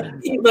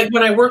 And like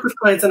when I work with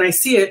clients and I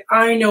see it,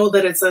 I know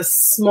that it's a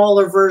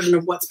smaller version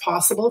of what's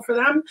possible for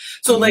them.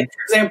 So like,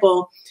 for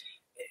example,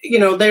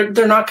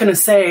 they're not going to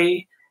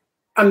say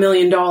 $1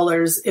 million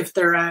if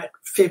they're at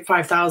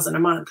 5,000 a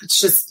month. It's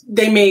just,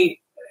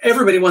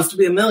 everybody wants to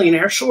be a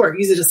millionaire. Sure.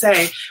 Easy to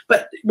say.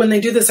 But when they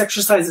do this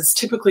exercise, it's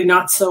typically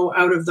not so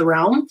out of the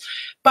realm.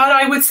 But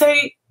I would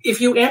say, if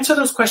you answer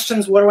those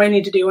questions, what do I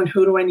need to do and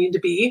who do I need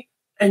to be?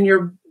 And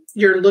you're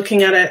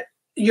looking at it,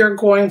 you're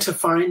going to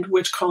find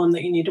which column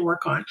that you need to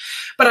work on.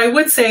 But I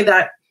would say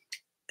that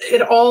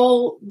they're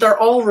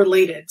all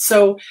related.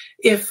 So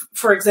if,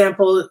 for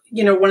example,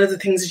 one of the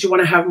things is you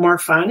want to have more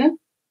fun.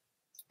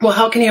 Well,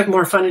 how can you have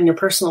more fun in your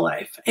personal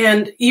life?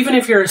 And even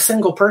if you're a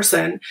single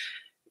person,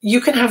 you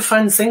can have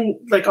fun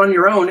on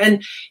your own.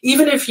 And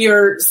even if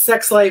your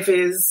sex life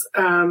is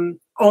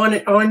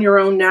on your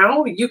own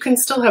now, you can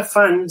still have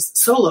fun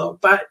solo.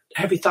 But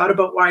have you thought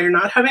about why you're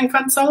not having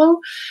fun solo?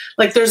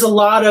 Like there's a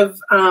lot of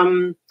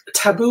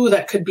taboo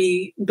that could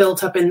be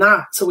built up in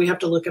that. So we have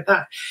to look at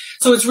that.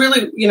 So it's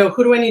really,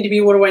 who do I need to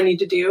be? What do I need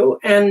to do?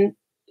 And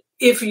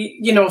if,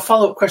 a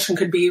follow-up question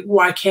could be,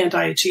 why can't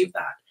I achieve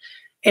that?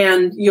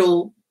 And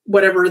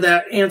whatever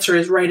that answer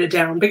is, write it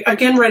down. But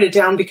again, write it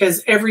down,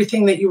 because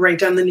everything that you write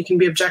down, then you can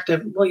be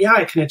objective. Well, yeah,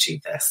 I can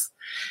achieve this.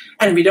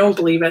 And if you don't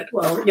believe it,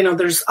 well,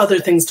 there's other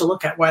things to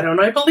look at. Why don't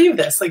I believe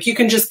this? Like you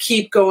can just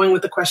keep going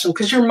with the question,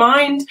 because your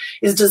mind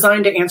is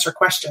designed to answer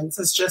questions.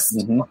 It's just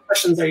what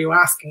questions are you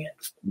asking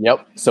it?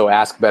 Yep. So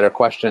ask better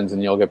questions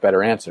and you'll get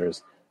better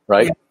answers,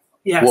 right?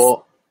 Yeah. Yes.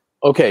 Well,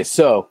 okay.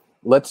 So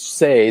let's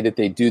say that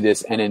they do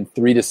this and in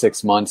 3 to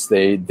 6 months,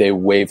 they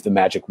wave the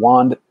magic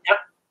wand. Yep.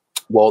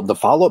 Well, the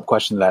follow-up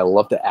question that I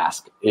love to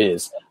ask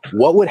is,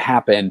 what would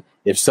happen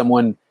if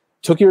someone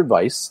took your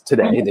advice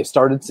today, they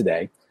started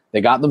today, they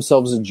got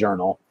themselves a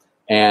journal,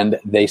 and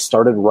they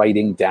started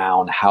writing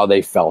down how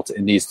they felt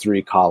in these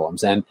 3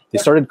 columns, and they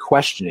started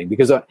questioning,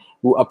 because a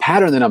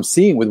pattern that I'm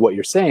seeing with what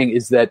you're saying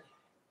is that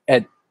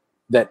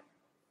that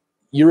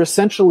you're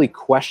essentially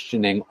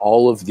questioning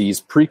all of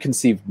these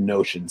preconceived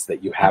notions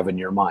that you have in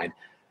your mind.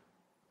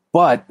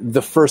 But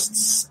the first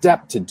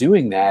step to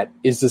doing that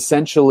is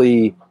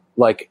essentially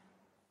like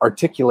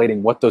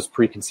articulating what those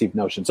preconceived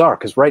notions are.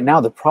 Because right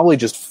now they're probably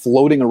just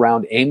floating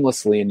around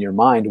aimlessly in your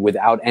mind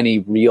without any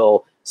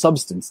real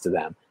substance to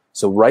them.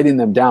 So writing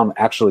them down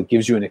actually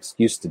gives you an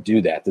excuse to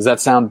do that. Does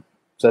that sound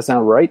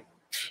right?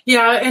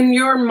 Yeah. And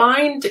your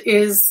mind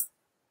is,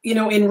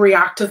 in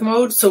reactive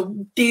mode. So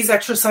these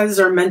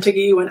exercises are meant to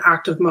get you in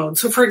active mode.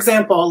 So for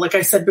example, like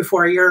I said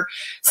before, your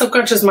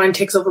subconscious mind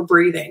takes over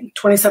breathing.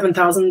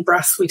 27,000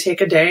 breaths we take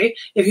a day.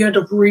 If you had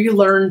to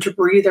relearn to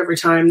breathe every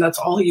time, that's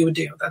all you would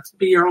do. That'd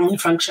be your only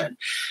function.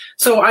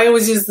 So I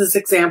always use this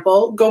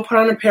example. Go put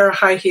on a pair of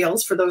high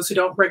heels for those who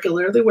don't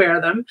regularly wear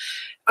them,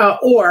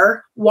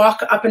 or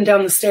walk up and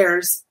down the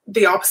stairs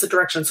the opposite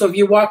direction. So if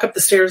you walk up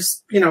the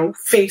stairs,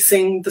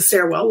 facing the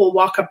stairwell, we'll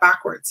walk up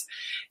backwards.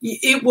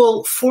 It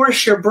will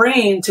force your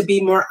brain to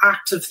be more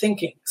active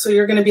thinking. So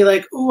you're going to be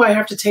like, ooh, I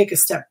have to take a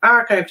step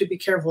back. I have to be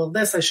careful of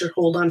this. I should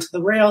hold onto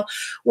the rail.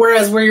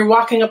 Whereas where you're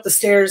walking up the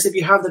stairs, if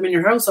you have them in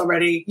your house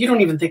already, you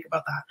don't even think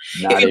about that.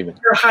 Not if you even.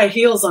 put your high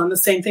heels on, the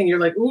same thing. You're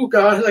like, ooh,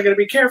 God, I got to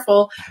be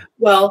careful.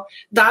 Well,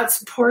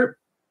 that's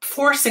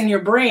forcing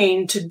your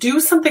brain to do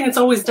something it's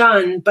always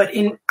done, but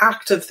in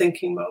active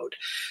thinking mode.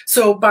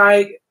 So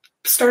by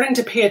starting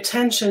to pay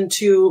attention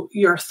to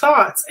your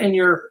thoughts and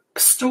your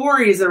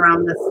stories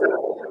around this stuff,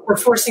 we're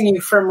forcing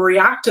you from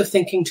reactive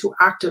thinking to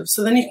active.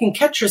 So then you can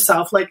catch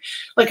yourself. Like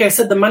I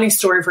said, the money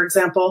story, for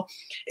example,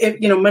 if,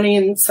 money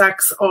and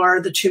sex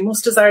are the 2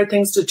 most desired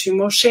things, the 2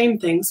 most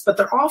shamed things, but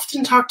they're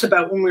often talked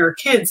about when we were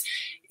kids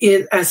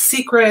as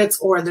secrets,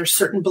 or there's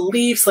certain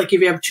beliefs. Like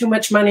if you have too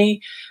much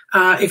money,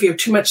 if you have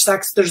too much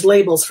sex, there's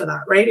labels for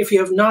that, right? If you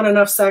have not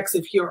enough sex,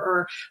 if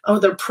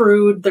they're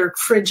prude, they're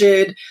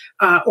frigid,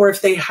 or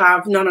if they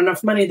have not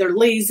enough money, they're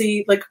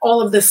lazy. Like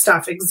all of this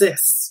stuff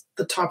exists,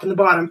 the top and the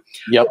bottom.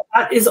 Yep.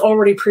 That is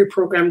already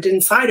pre-programmed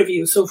inside of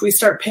you. So if we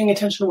start paying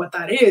attention to what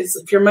that is,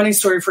 if your money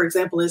story, for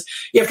example, is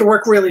you have to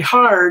work really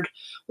hard,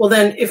 well,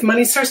 then if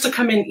money starts to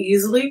come in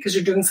easily because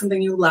you're doing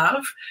something you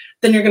love,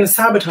 then you're going to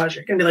sabotage it.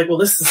 You're going to be like, well,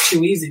 this is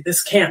too easy.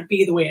 This can't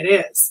be the way it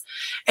is.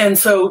 And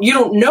so you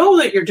don't know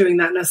that you're doing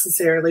that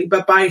necessarily,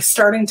 but by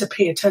starting to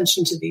pay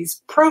attention to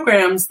these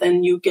programs,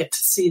 then you get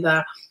to see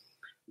the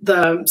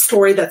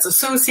story that's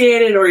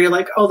associated, or you're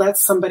like, oh,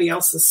 that's somebody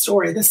else's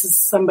story. This is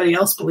somebody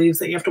else believes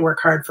that you have to work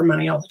hard for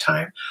money all the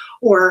time,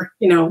 or,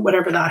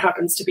 whatever that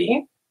happens to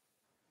be.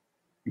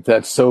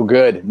 That's so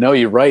good. No,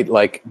 you're right.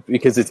 Like,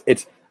 because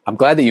it's, I'm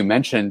glad that you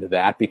mentioned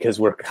that, because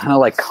we're kind of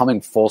like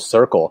coming full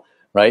circle,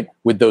 right?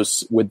 With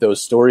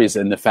those stories,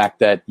 and the fact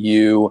that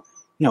you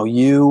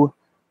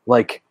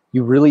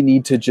really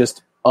need to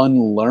just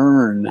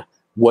unlearn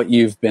what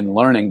you've been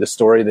learning, the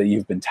story that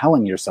you've been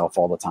telling yourself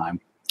all the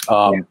time.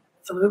 Yeah,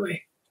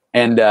 absolutely.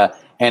 And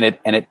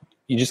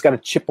you just got to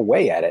chip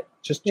away at it.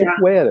 Just chip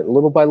away at it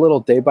little by little,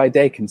 day by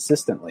day,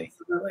 consistently.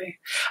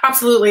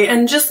 Absolutely.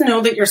 And just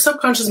know that your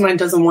subconscious mind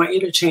doesn't want you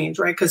to change,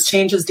 right? Because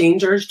change is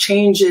danger.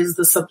 Change is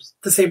the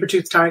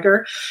saber-toothed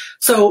tiger.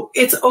 So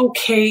it's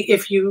okay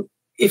if you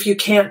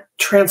can't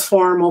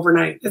transform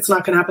overnight. It's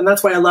not going to happen.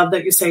 That's why I love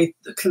that you say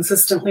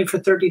consistently for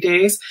 30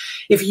 days.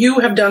 If you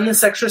have done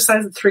this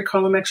exercise, the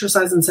 3-column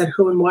exercise, and said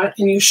who and what,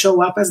 and you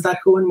show up as that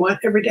who and what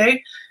every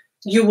day,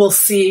 you will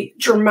see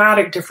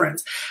dramatic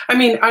difference. I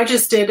mean, I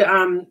just did,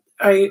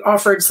 I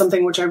offered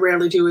something which I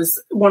rarely do,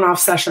 is one-off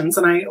sessions,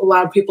 and I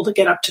allowed people to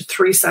get up to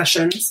 3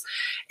 sessions.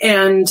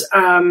 And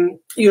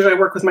usually I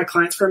work with my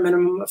clients for a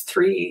minimum of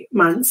 3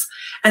 months.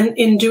 And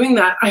in doing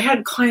that, I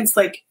had clients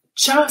like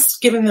just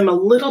giving them a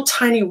little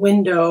tiny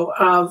window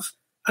of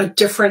a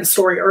different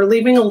story, or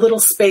leaving a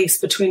little space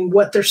between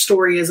what their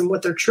story is and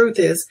what their truth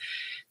is.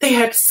 they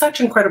had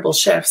such incredible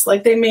shifts.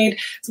 Like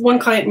one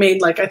client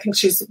made like, I think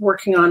she's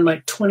working on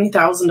like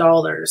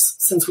 $20,000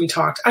 since we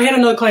talked. I had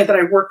another client that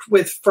I worked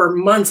with for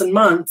months and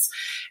months,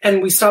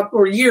 and we stopped,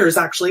 or years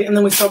actually. And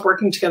then we stopped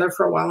working together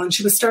for a while, and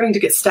she was starting to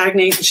get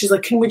stagnant. And she's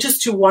like, can we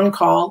just do one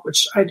call?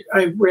 Which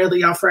I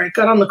rarely offer. I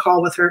got on the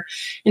call with her.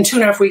 In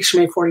 2.5 weeks, she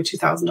made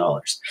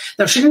 $42,000.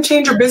 Now, she didn't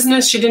change her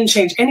business. She didn't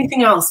change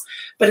anything else,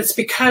 but it's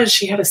because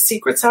she had a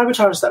secret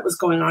sabotage that was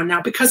going on.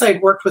 Now, because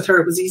I'd worked with her,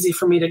 it was easy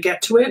for me to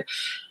get to it.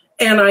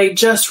 And I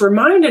just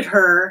reminded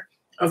her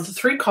of the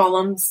 3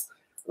 columns,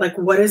 like,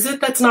 what is it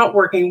that's not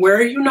working? Where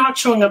are you not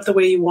showing up the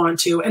way you want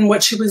to? And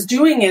what she was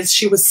doing is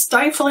she was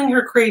stifling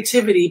her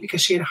creativity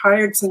because she had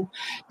hired some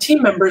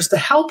team members to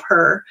help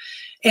her,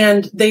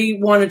 and they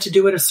wanted to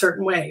do it a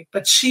certain way.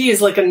 But she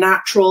is like a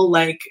natural,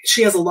 like,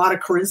 she has a lot of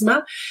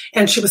charisma,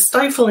 and she was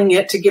stifling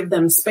it to give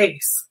them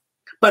space.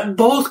 But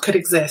both could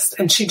exist,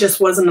 and she just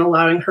wasn't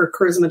allowing her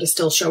charisma to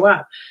still show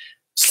up.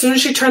 As soon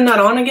as she turned that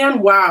on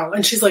again, wow.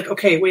 And she's like,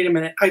 okay, wait a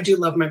minute. I do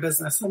love my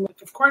business. I'm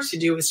like, of course you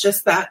do. It's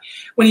just that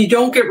when you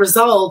don't get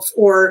results,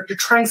 or you're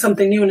trying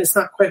something new and it's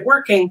not quite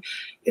working,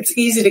 it's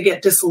easy to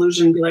get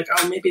disillusioned and be like,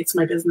 oh, maybe it's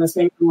my business.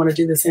 Maybe I don't want to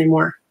do this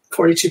anymore.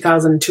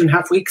 42,000 in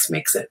 2.5 weeks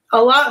makes it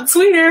a lot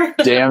sweeter.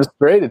 Damn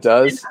straight it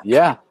does.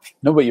 Yeah.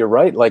 No, but you're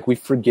right. Like, we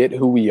forget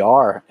who we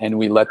are, and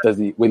we let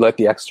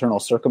the external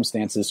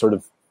circumstances sort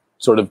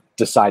of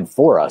decide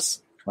for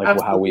us, like,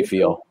 absolutely, how we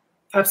feel.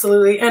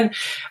 Absolutely. And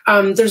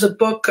there's a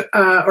book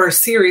or a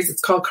series,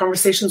 it's called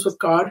Conversations with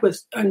God,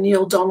 with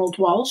Neil Donald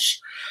Walsh,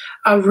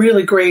 a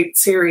really great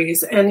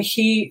series. And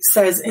he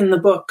says in the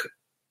book,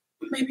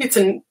 maybe it's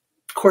in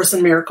Course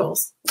in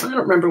Miracles, I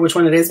don't remember which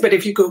one it is, but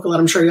if you Google it,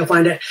 I'm sure you'll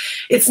find it.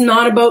 It's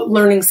not about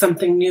learning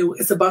something new.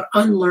 It's about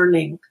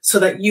unlearning so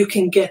that you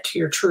can get to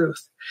your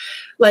truth.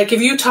 Like,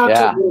 if you talk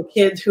to a little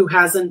kid who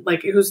hasn't,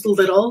 like, who's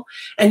little,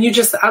 and you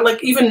just,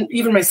 like, even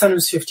my son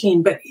who's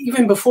 15, but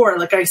even before,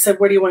 like I said,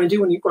 what do you want to do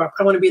when you grow up?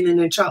 I want to be in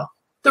the NHL.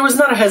 There was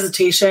not a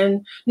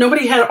hesitation.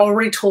 Nobody had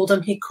already told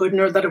him he couldn't,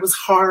 or that it was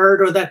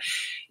hard, or that,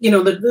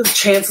 the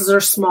chances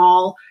are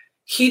small.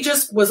 He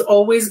just was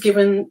always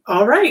given,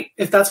 all right,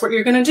 if that's what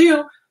you're going to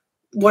do,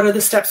 what are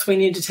the steps we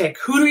need to take?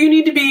 Who do you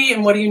need to be,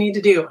 and what do you need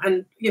to do?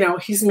 And,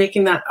 he's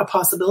making that a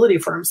possibility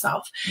for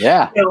himself.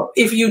 Yeah.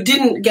 If you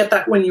didn't get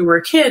that when you were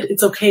a kid,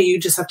 it's okay. You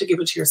just have to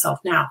give it to yourself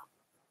now.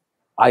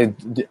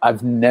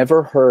 I've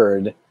never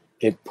heard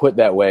it put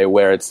that way,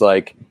 where it's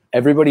like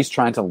everybody's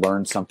trying to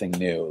learn something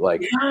new.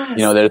 Like, yes,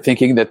 they're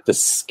thinking that the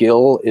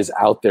skill is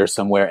out there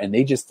somewhere, and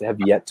they just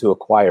have yet to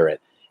acquire it.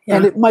 Yeah.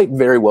 And it might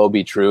very well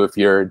be true if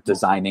you're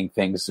designing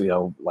things,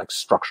 like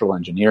structural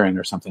engineering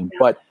or something. Yeah.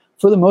 But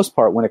for the most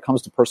part, when it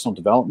comes to personal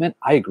development,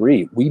 I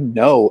agree. We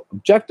know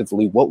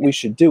objectively what we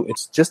should do.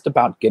 It's just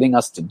about getting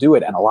us to do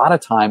it. And a lot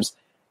of times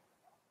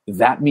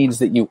that means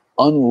that you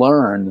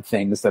unlearn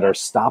things that are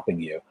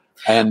stopping you.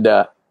 And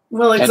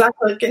well,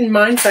 exactly. Like in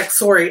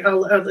Mindsex,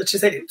 I'll let you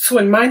say. So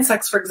in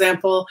Mindsex, for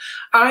example,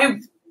 I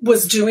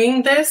was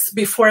doing this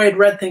before I'd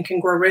read Think and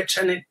Grow Rich,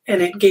 and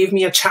it gave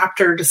me a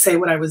chapter to say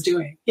what I was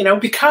doing,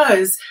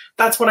 because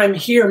that's what I'm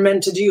here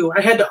meant to do.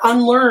 I had to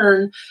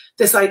unlearn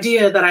this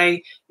idea that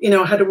I,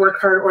 had to work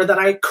hard, or that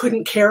I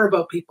couldn't care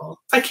about people.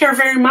 I care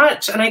very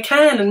much, and I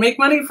can, and make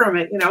money from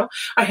it.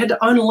 I had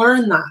to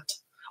unlearn that,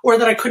 or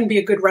that I couldn't be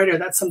a good writer.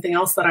 That's something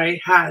else that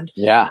I had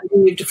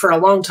believed for a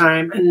long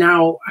time. And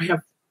now I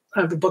have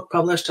a book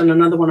published and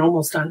another one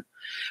almost done.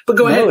 But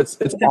go ahead.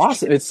 It's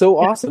awesome. It's so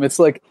awesome. It's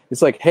like,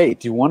 hey,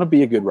 do you want to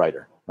be a good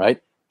writer?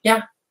 Right?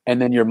 Yeah.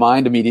 And then your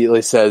mind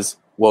immediately says,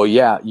 well,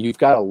 yeah, you've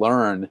got to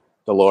learn,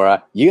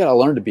 Delora, you got to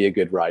learn to be a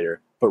good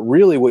writer. But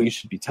really what you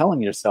should be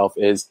telling yourself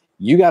is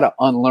you got to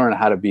unlearn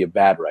how to be a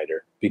bad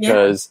writer,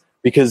 because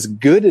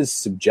good is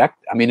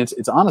subjective. I mean,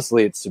 it's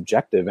honestly, it's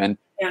subjective.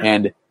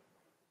 And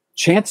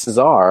chances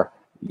are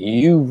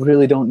you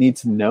really don't need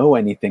to know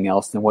anything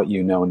else than what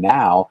you know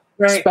now.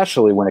 Right.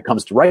 Especially when it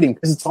comes to writing,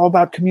 because it's all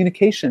about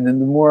communication, and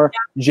the more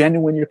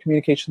genuine your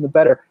communication, the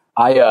better.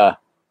 I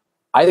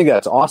think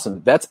that's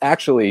awesome. That's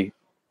actually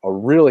a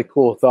really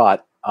cool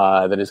thought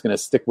that is going to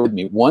stick with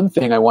me. One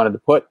thing I wanted to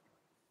put,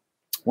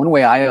 one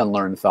way I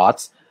unlearn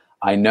thoughts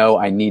I know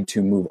I need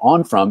to move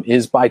on from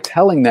is by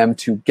telling them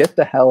to get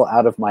the hell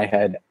out of my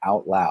head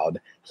out loud.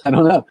 I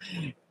don't know.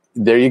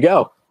 There you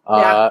go.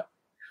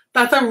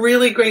 That's a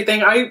really great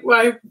thing. I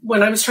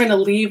when I was trying to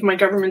leave my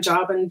government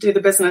job and do the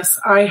business,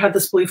 I had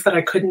this belief that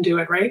I couldn't do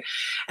it, right?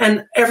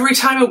 And every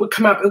time it would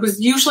come up, it was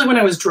usually when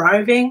I was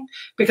driving,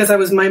 because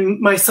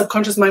my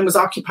subconscious mind was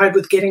occupied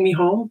with getting me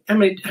home. How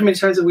many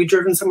times have we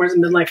driven somewhere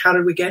and been like, how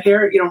did we get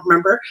here? You don't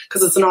remember,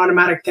 because it's an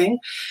automatic thing.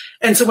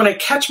 And so when I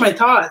catch my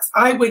thoughts,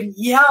 I would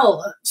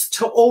yell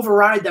to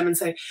override them and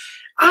say,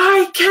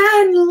 I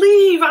can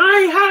leave.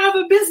 I have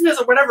a business,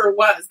 or whatever it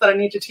was that I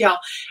needed to yell.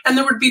 And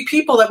there would be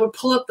people that would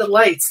pull up the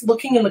lights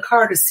looking in the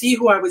car to see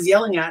who I was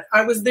yelling at.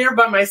 I was there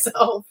by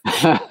myself.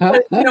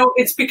 But,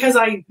 it's because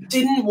I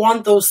didn't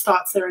want those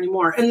thoughts there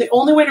anymore. And the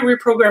only way to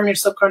reprogram your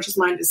subconscious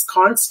mind is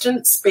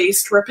constant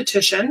spaced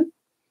repetition.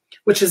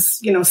 which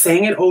is,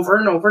 saying it over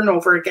and over and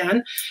over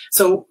again.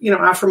 So,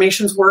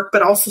 affirmations work,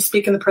 but also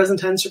speak in the present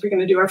tense if you're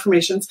going to do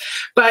affirmations.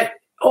 But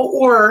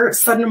or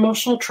sudden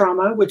emotional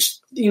trauma, which,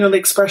 the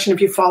expression, if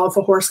you fall off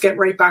a horse, get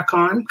right back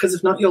on, because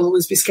if not, you'll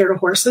always be scared of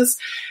horses.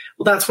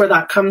 Well, that's where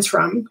that comes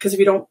from. Because if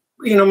you don't,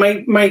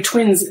 my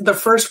twins, the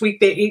first week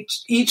they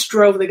each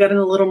drove, they got in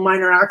a little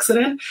minor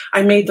accident.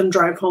 I made them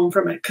drive home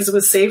from it because it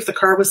was safe. The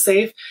car was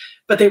safe,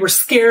 but they were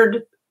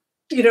scared,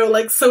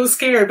 so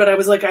scared. But I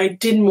was like, I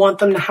didn't want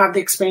them to have the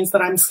experience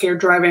that I'm scared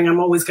driving. I'm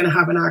always going to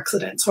have an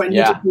accident. So I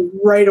needed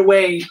to right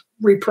away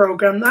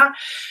reprogram that.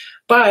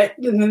 But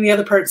and then the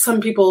other part,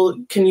 some people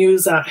can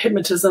use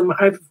hypnotism.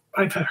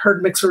 I've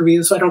heard mixed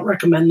reviews, so I don't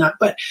recommend that.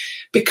 But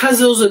because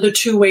those are the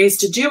two ways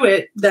to do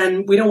it,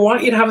 then we don't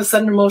want you to have a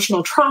sudden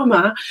emotional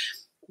trauma,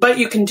 but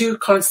you can do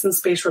constant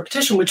spaced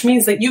repetition, which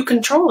means that you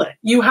control it.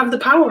 You have the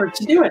power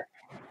to do it.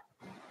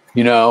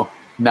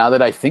 Now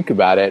that I think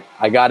about it,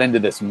 I got into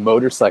this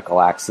motorcycle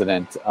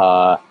accident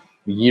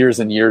years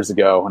and years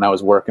ago when I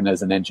was working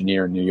as an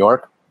engineer in New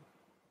York.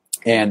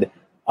 And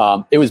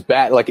it was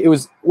bad. Like,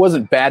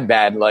 wasn't bad,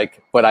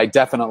 but I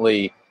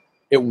definitely,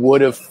 it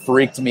would have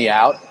freaked me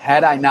out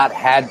had I not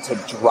had to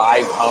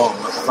drive home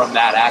from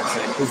that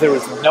accident, because there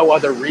was no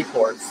other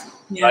recourse,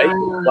 right?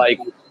 Like,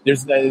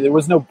 there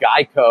was no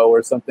Geico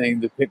or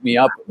something to pick me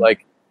up.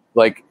 Like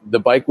the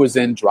bike was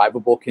in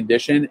drivable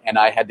condition and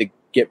I had to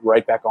get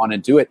right back on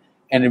and do it.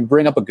 And to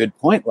bring up a good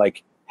point,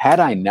 like,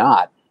 had I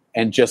not,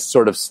 and just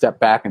sort of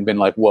stepped back and been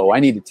like, whoa, I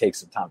need to take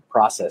some time to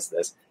process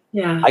this.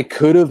 Yeah. I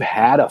could have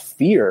had a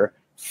fear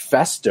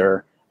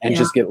fester and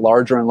just get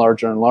larger and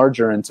larger and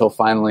larger until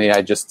finally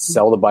I just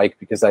sell the bike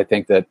because I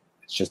think that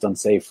it's just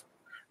unsafe.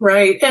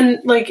 Right. And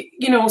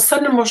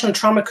sudden emotional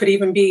trauma could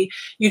even be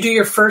you do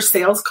your first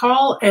sales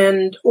call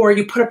or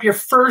you put up your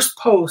first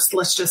post,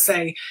 let's just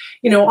say,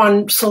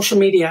 on social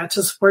media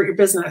to support your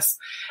business,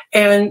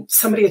 and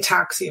somebody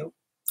attacks you.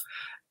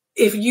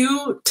 If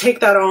you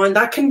take that on,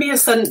 that can be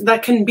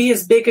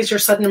as big as your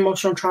sudden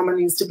emotional trauma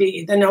needs to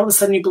be. Then all of a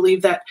sudden you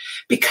believe that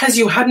because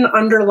you had an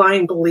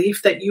underlying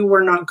belief that you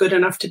were not good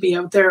enough to be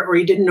out there, or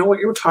you didn't know what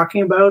you were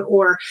talking about,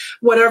 or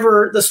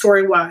whatever the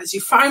story was, you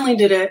finally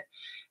did it.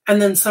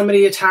 And then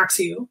somebody attacks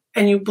you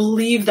and you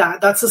believe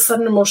that that's a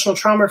sudden emotional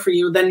trauma for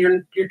you, then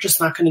you're just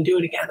not going to do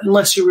it again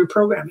unless you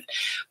reprogram it.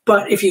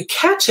 But if you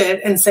catch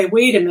it and say,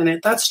 wait a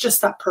minute, that's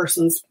just that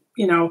person's,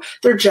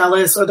 they're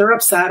jealous or they're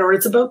upset or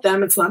it's about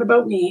them, it's not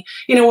about me.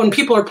 When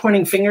people are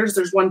pointing fingers,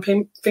 there's one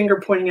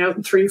finger pointing out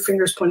and three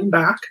fingers pointing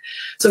back.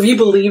 So if you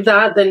believe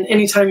that, then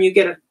anytime you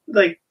get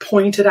it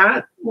pointed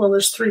at, well,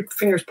 there's three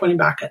fingers pointing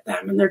back at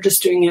them and they're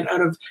just doing it out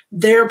of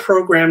their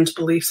programmed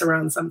beliefs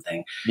around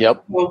something.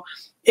 Yep. Well,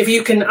 if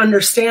you can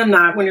understand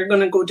that when you're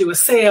going to go do a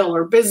sale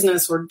or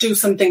business or do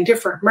something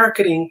different,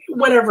 marketing,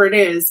 whatever it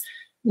is,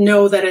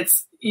 know that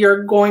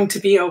you're going to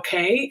be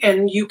okay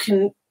and you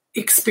can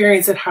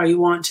experience it how you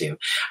want to.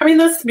 I mean,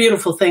 that's the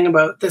beautiful thing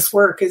about this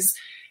work is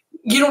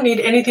you don't need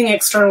anything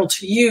external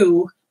to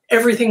you.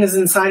 Everything is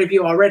inside of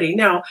you already.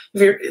 Now,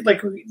 if you're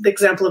like the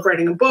example of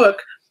writing a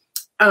book,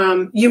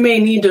 you may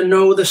need to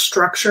know the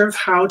structure of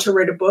how to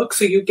write a book.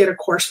 So you get a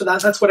course for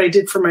that. That's what I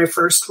did for my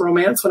first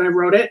romance when I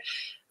wrote it.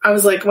 I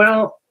was like,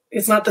 well,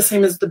 it's not the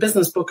same as the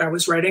business book I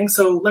was writing,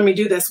 so let me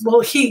do this.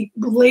 Well, he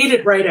laid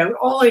it right out.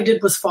 All I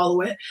did was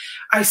follow it.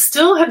 I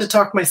still had to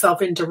talk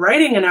myself into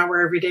writing an hour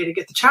every day to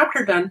get the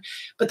chapter done.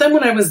 But then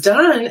when I was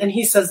done, and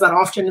he says that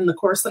often in the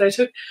course that I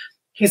took,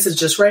 he says,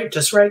 just write,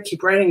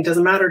 keep writing. It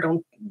doesn't matter.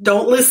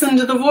 Don't listen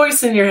to the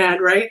voice in your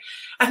head, right?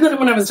 And then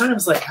when I was done, I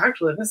was like,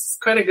 actually, this is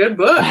quite a good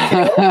book,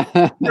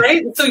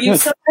 right? So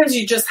sometimes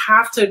you just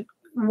have to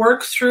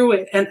work through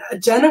it and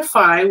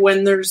identify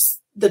when there's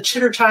the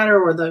chitter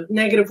chatter or the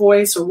negative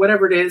voice or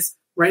whatever it is,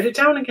 write it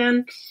down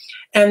again,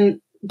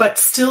 but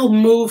still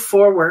move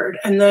forward.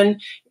 And then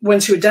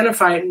once you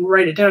identify it and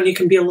write it down, you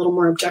can be a little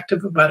more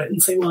objective about it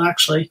and say, well,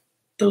 actually,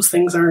 those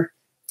things are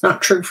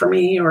not true for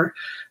me, or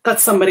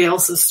that's somebody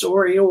else's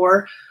story,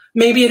 or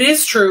maybe it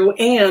is true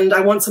and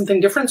I want something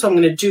different, so I'm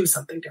going to do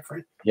something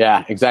different.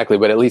 Yeah, exactly.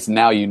 But at least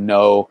now you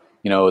know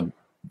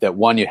that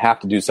one, you have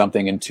to do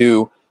something, and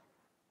two,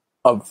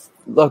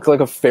 look like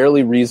a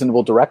fairly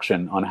reasonable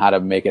direction on how to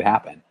make it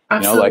happen.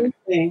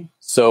 Absolutely.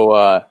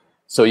 So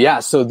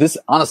this,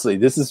 honestly,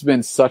 this has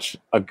been such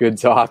a good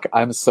talk.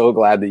 I'm so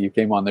glad that you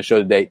came on the show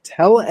today.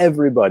 Tell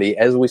everybody,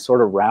 as we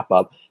sort of wrap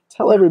up,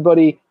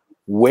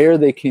 where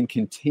they can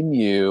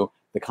continue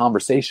the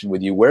conversation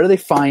with you. Where do they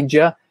find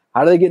you?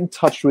 How do they get in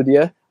touch with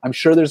you? I'm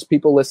sure there's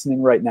people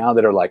listening right now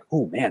that are like,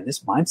 oh man,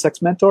 this Mind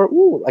Sex Mentor.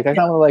 Ooh, like I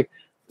kind of like,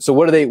 so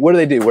what do they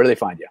do? Where do they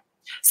find you?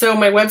 So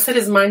my website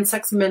is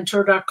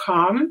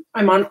mindsexmentor.com.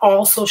 I'm on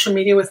all social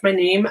media with my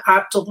name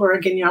at Delora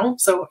Gagnon,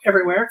 so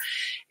everywhere.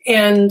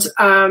 And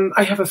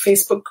I have a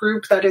Facebook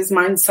group that is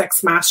Mind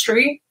Sex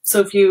Mastery.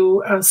 So if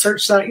you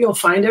search that, you'll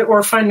find it,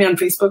 or find me on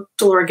Facebook,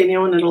 Delora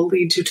Gagnon, and it'll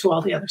lead you to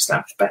all the other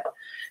stuff. But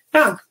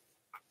yeah.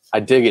 I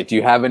dig it. Do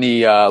you have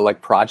any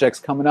like projects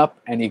coming up?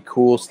 Any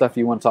cool stuff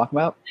you want to talk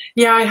about?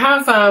 Yeah, I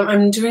have.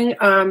 I'm doing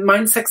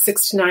Mindset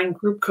 69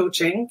 group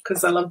coaching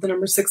because I love the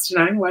number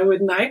 69. Why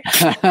wouldn't I?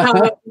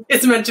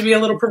 It's meant to be a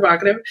little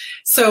provocative.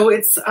 So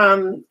it's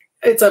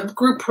a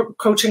group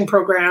coaching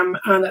program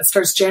that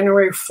starts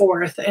January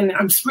 4th. And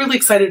I'm really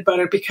excited about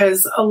it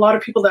because a lot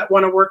of people that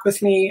want to work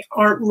with me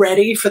aren't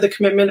ready for the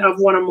commitment of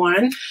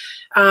one-on-one.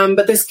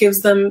 But this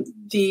gives them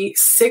the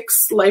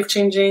 6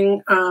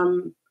 life-changing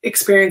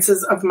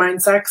experiences of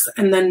Mindset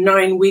and then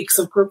 9 weeks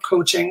of group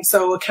coaching.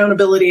 So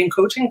accountability and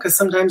coaching, because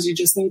sometimes you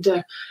just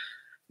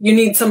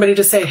need somebody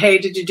to say, hey,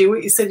 did you do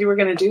what you said you were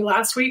going to do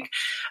last week,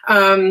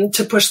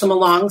 to push them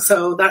along.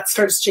 So that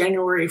starts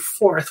January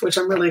 4th, which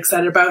I'm really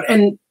excited about.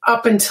 And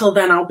up until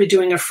then, I'll be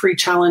doing a free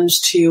challenge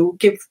to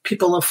give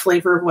people a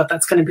flavor of what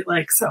that's going to be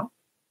like. So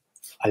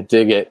I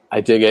dig it.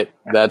 Yeah.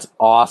 That's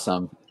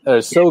awesome.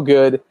 They're so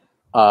good.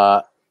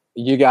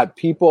 You got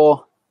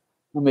people.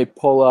 Let me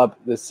pull up.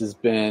 This has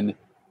been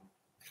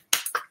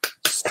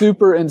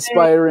super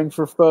inspiring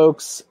for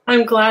folks.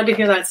 I'm glad to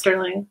hear that,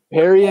 Sterling.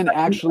 Perian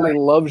actually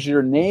loves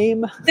your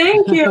name.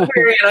 Thank you,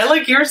 Perian. I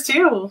like yours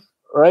too.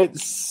 Right?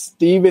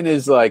 Steven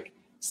is like,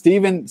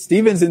 Steven's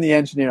in the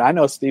engineering. I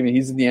know Steven,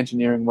 he's in the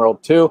engineering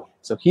world too.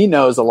 So he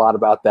knows a lot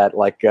about that,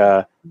 like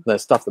the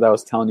stuff that I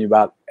was telling you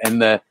about.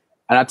 And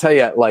I'll tell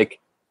you, like,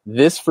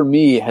 this for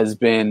me has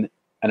been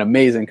an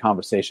amazing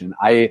conversation.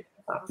 I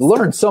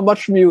learned so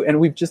much from you, and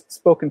we've just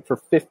spoken for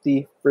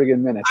 50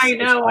 friggin' minutes. I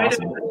know.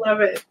 Awesome. I love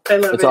it.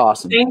 It's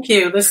awesome. Thank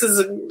you. This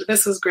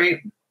is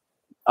great.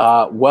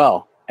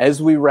 Well,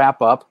 as we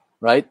wrap up,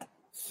 right?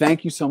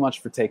 Thank you so much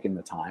for taking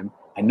the time.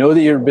 I know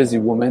that you're a busy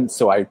woman,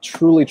 so I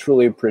truly,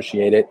 truly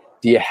appreciate it.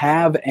 Do you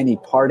have any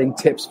parting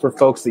tips for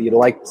folks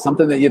that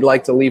something that you'd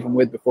like to leave them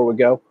with before we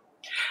go?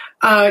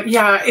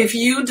 Yeah, if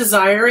you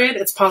desire it,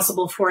 it's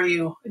possible for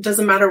you. It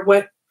doesn't matter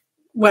what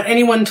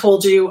anyone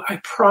told you. I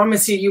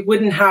promise you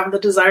wouldn't have the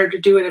desire to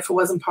do it if it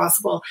wasn't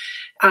possible.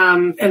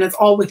 And it's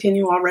all within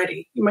you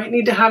already. You might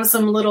need to have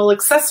some little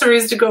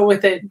accessories to go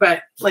with it,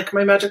 but like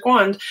my magic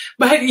wand,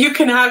 but you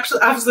can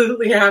actually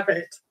absolutely have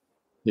it.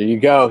 There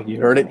you go.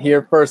 You heard it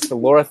here first.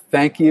 Delora,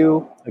 thank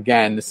you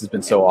again. This has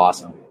been so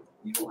awesome.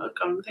 You're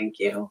welcome. Thank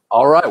you.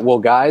 All right. Well,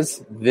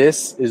 guys,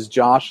 this is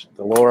Josh,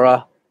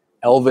 Delora.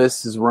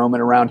 Elvis is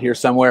roaming around here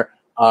somewhere.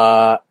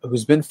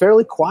 Who's been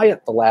fairly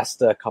quiet the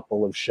last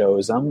couple of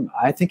shows.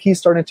 I think he's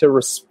starting to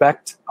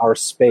respect our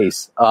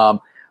space.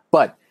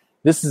 But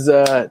this is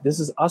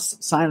us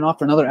signing off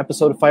for another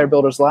episode of Fire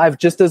Builders Live.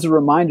 Just as a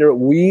reminder,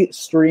 we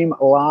stream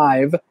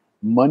live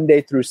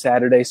Monday through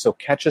Saturday, so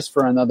catch us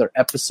for another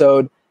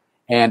episode.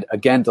 And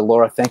again,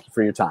 Delora, thank you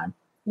for your time.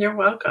 You're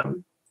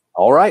welcome.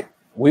 All right.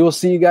 We will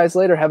see you guys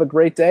later. Have a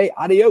great day.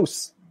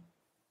 Adios.